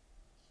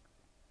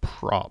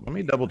 Probably. Let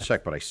me double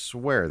check, but I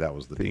swear that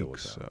was the deal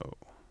with that. So.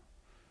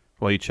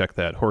 While you check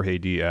that, Jorge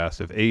D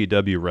asked, if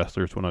AEW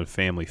wrestlers went on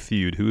Family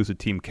Feud, who is the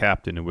team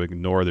captain and would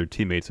ignore their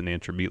teammates and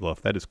answer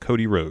Meatloaf? That is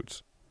Cody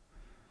Rhodes.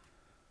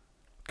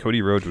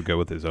 Cody Rhodes would go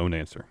with his own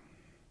answer.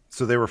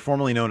 So they were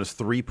formerly known as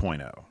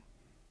 3.0.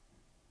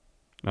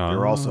 They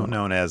were also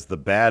known as the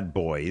Bad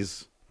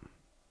Boys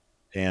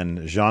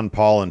and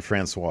Jean-Paul and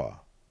Francois.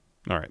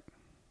 All right.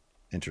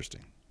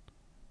 Interesting.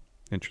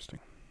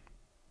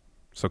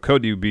 So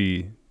Cody would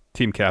be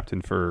team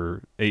captain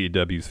for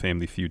AEW's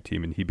Family Feud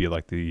team, and he'd be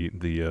like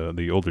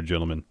the older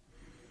gentleman,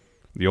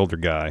 the older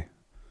guy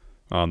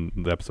on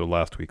the episode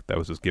last week that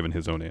was just giving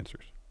his own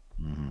answers.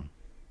 Mm-hmm.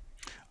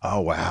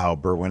 Oh, wow.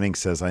 Burt Winning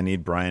says, I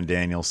need Bryan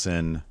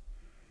Danielson,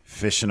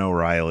 Fish and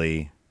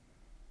O'Reilly.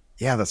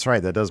 Yeah, that's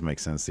right. That does make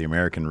sense. The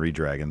American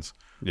Redragons.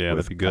 Yeah,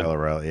 that'd be good. Kyle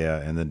O'Reilly, yeah,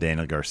 and then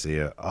Daniel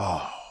Garcia.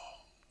 Oh.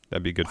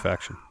 That'd be a good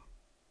faction.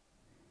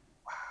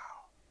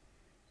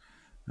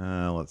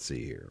 Wow. Let's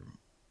see here.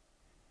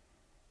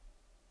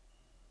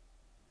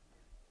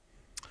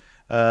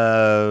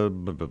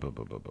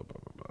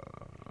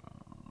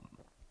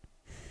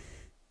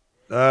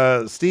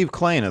 Steve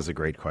Klain has a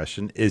great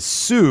question. Is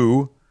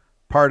Sue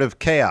part of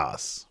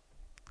Chaos?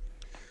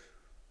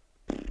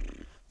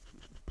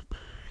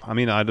 I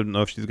mean, I don't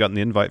know if she's gotten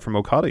the invite from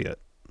Okada yet.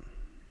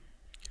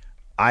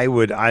 I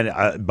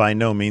by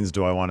no means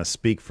do I want to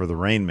speak for the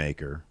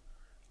Rainmaker.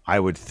 I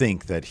would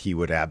think that he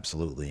would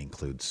absolutely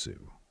include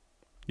Sue.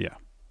 Yeah.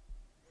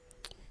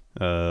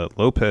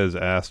 Lopez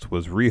asked,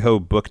 was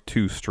Riho booked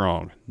too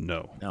strong?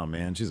 No. No,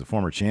 man. She's a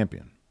former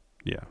champion.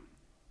 Yeah.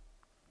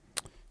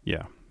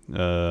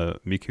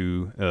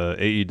 Miku,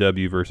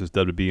 AEW versus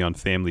WWE on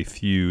Family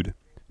Feud.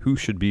 Who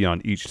should be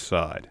on each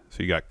side?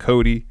 So you got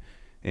Cody,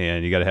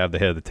 and you got to have the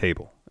head of the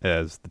table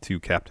as the two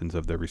captains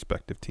of their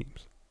respective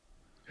teams.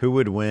 Who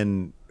would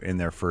win in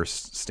their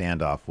first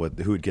standoff?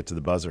 Who would get to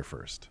the buzzer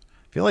first?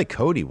 I feel like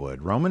Cody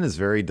would. Roman is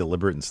very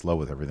deliberate and slow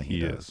with everything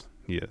he does.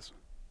 He is.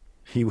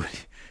 He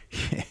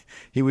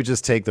would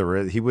just take the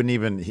risk. He wouldn't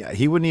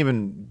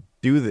even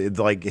do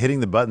hitting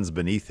the buttons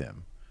beneath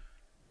him.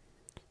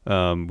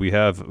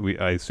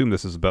 I assume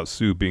this is about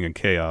Sue being in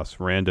Chaos.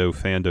 Rando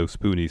Fando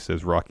Spoonie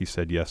says Rocky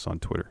said yes on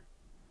Twitter.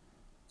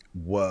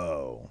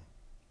 Whoa.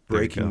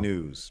 Breaking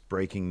news.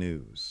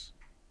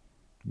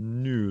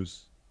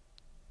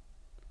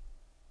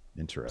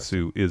 Interesting.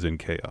 Sue is in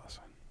Chaos.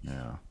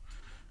 Yeah.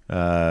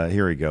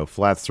 Here we go.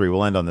 Flats 3.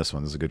 We'll end on this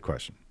one. This is a good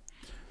question.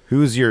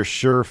 Who's your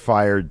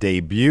surefire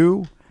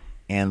debut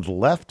and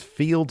left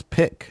field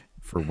pick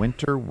for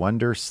Winter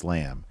Wonder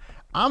Slam?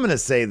 I'm going to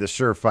say the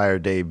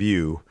surefire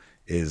debut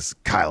is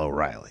Kyle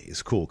O'Reilly.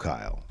 Is Cool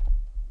Kyle.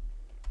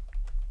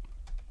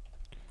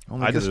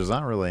 Only because there's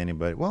not really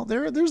anybody. Well,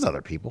 there's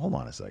other people. Hold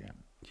on a second.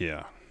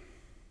 Yeah.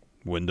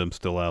 Wyndham's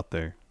still out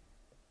there.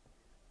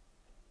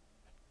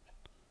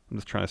 I'm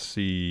just trying to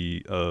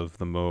see of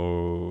the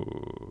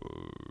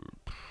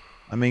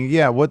I mean,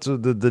 yeah, what's the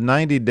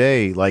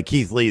 90-day? Like,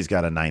 Keith Lee's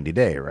got a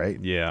 90-day, right?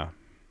 Yeah.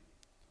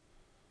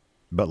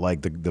 But,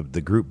 like,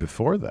 the group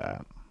before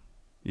that.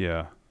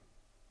 Yeah.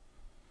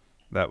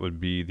 That would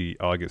be the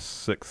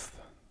August 6th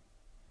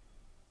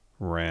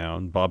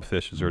round. Bob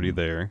Fish is already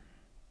there.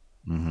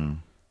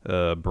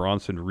 Mm-hmm.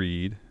 Bronson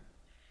Reed.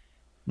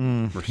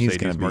 He's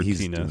doing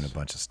a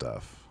bunch of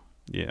stuff.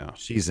 Yeah.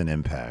 She's an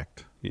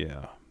Impact.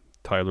 Yeah.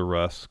 Tyler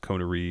Russ,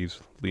 Kona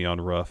Reeves,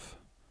 Leon Ruff,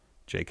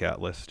 Jake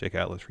Atlas. Jake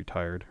Atlas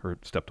retired or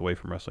stepped away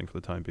from wrestling for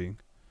the time being.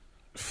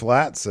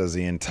 Flat says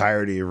the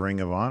entirety of Ring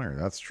of Honor.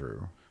 That's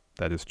true.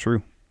 That is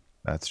true.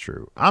 That's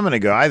true. I'm gonna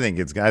go. I think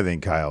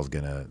Kyle's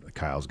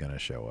gonna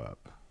show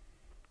up.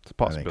 It's a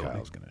possibility. I think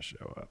Kyle's gonna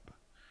show up.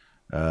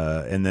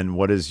 And then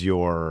what is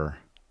your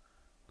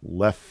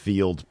left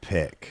field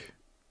pick?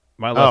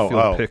 My left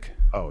field pick.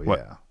 Oh, what?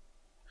 Yeah.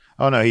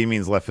 Oh no, he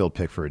means left field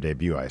pick for a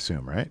debut, I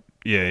assume, right?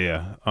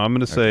 Yeah. I'm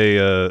gonna say,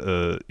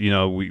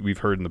 we've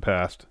heard in the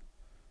past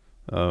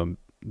that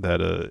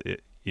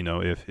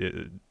if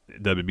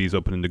WWE's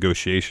open in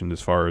negotiation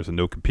as far as a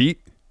no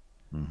compete.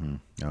 Mm-hmm.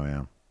 Oh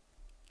yeah.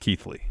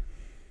 Keith Lee.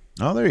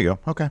 Oh, there you go.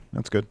 Okay,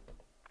 that's good.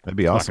 That'd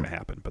be awesome. It's not going to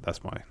happen, but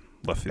that's my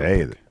left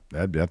field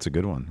pick. That's a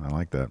good one. I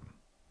like that.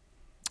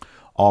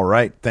 All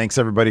right. Thanks,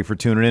 everybody, for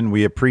tuning in.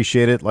 We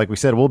appreciate it. Like we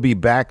said, we'll be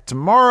back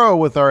tomorrow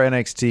with our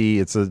NXT.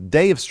 It's a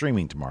day of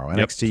streaming tomorrow.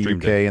 NXT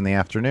UK in the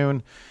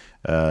afternoon.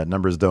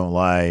 Numbers don't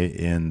lie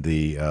in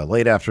the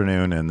late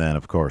afternoon. And then,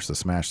 of course, the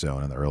Smash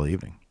Zone in the early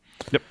evening.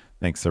 Yep.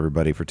 Thanks,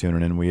 everybody, for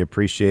tuning in. We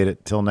appreciate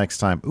it. Till next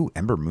time. Ooh,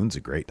 Ember Moon's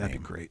a great name.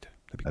 That'd be great.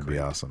 That'd be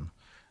awesome.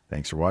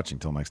 Thanks for watching.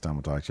 Till next time,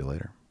 we'll talk to you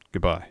later.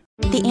 Goodbye.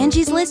 The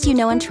Angie's List you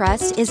know and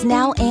trust is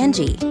now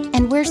Angie,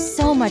 and we're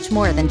so much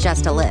more than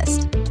just a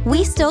list.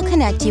 We still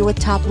connect you with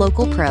top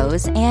local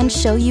pros and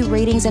show you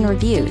ratings and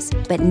reviews,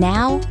 but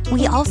now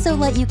we also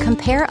let you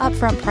compare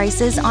upfront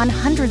prices on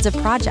hundreds of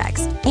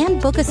projects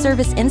and book a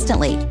service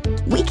instantly.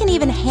 We can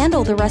even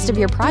handle the rest of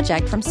your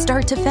project from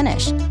start to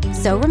finish.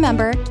 So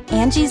remember,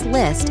 Angie's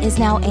List is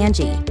now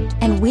Angie,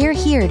 and we're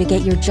here to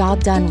get your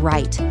job done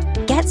right.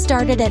 Get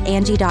started at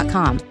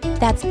Angie.com.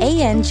 That's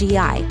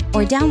ANGI,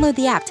 or download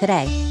the app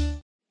today.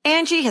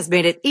 Angie has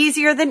made it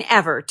easier than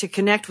ever to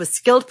connect with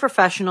skilled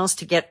professionals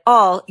to get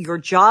all your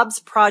jobs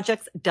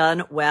projects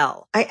done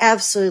well. I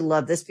absolutely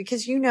love this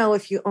because, you know,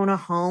 if you own a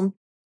home,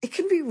 it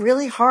can be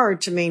really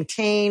hard to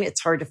maintain.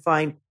 It's hard to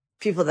find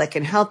people that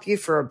can help you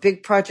for a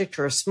big project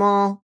or a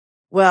small.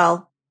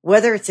 Well,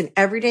 whether it's in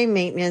everyday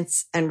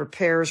maintenance and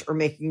repairs or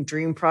making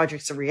dream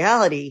projects a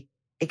reality,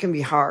 it can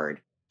be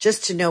hard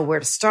just to know where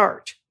to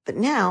start. But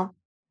now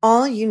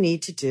all you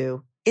need to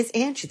do is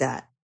Angie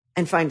that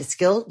and find a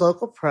skilled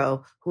local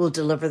pro who will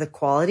deliver the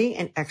quality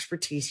and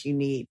expertise you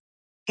need.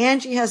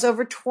 Angie has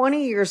over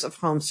 20 years of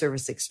home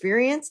service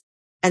experience,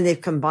 and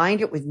they've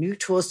combined it with new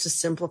tools to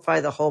simplify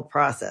the whole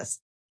process.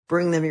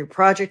 Bring them your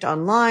project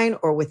online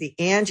or with the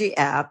Angie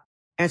app,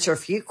 answer a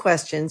few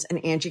questions,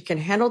 and Angie can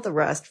handle the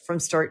rest from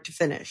start to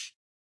finish.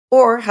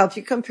 Or help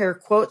you compare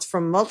quotes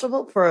from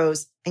multiple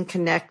pros and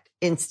connect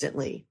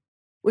instantly,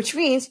 which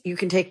means you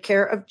can take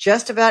care of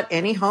just about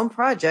any home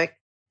project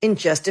in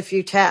just a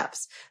few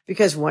taps.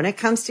 Because when it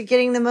comes to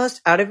getting the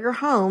most out of your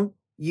home,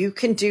 you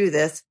can do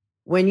this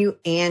when you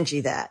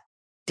Angie that.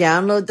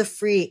 Download the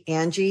free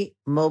Angie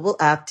mobile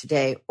app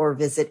today or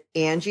visit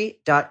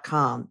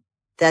Angie.com.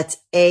 That's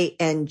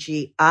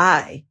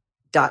ANGI.com.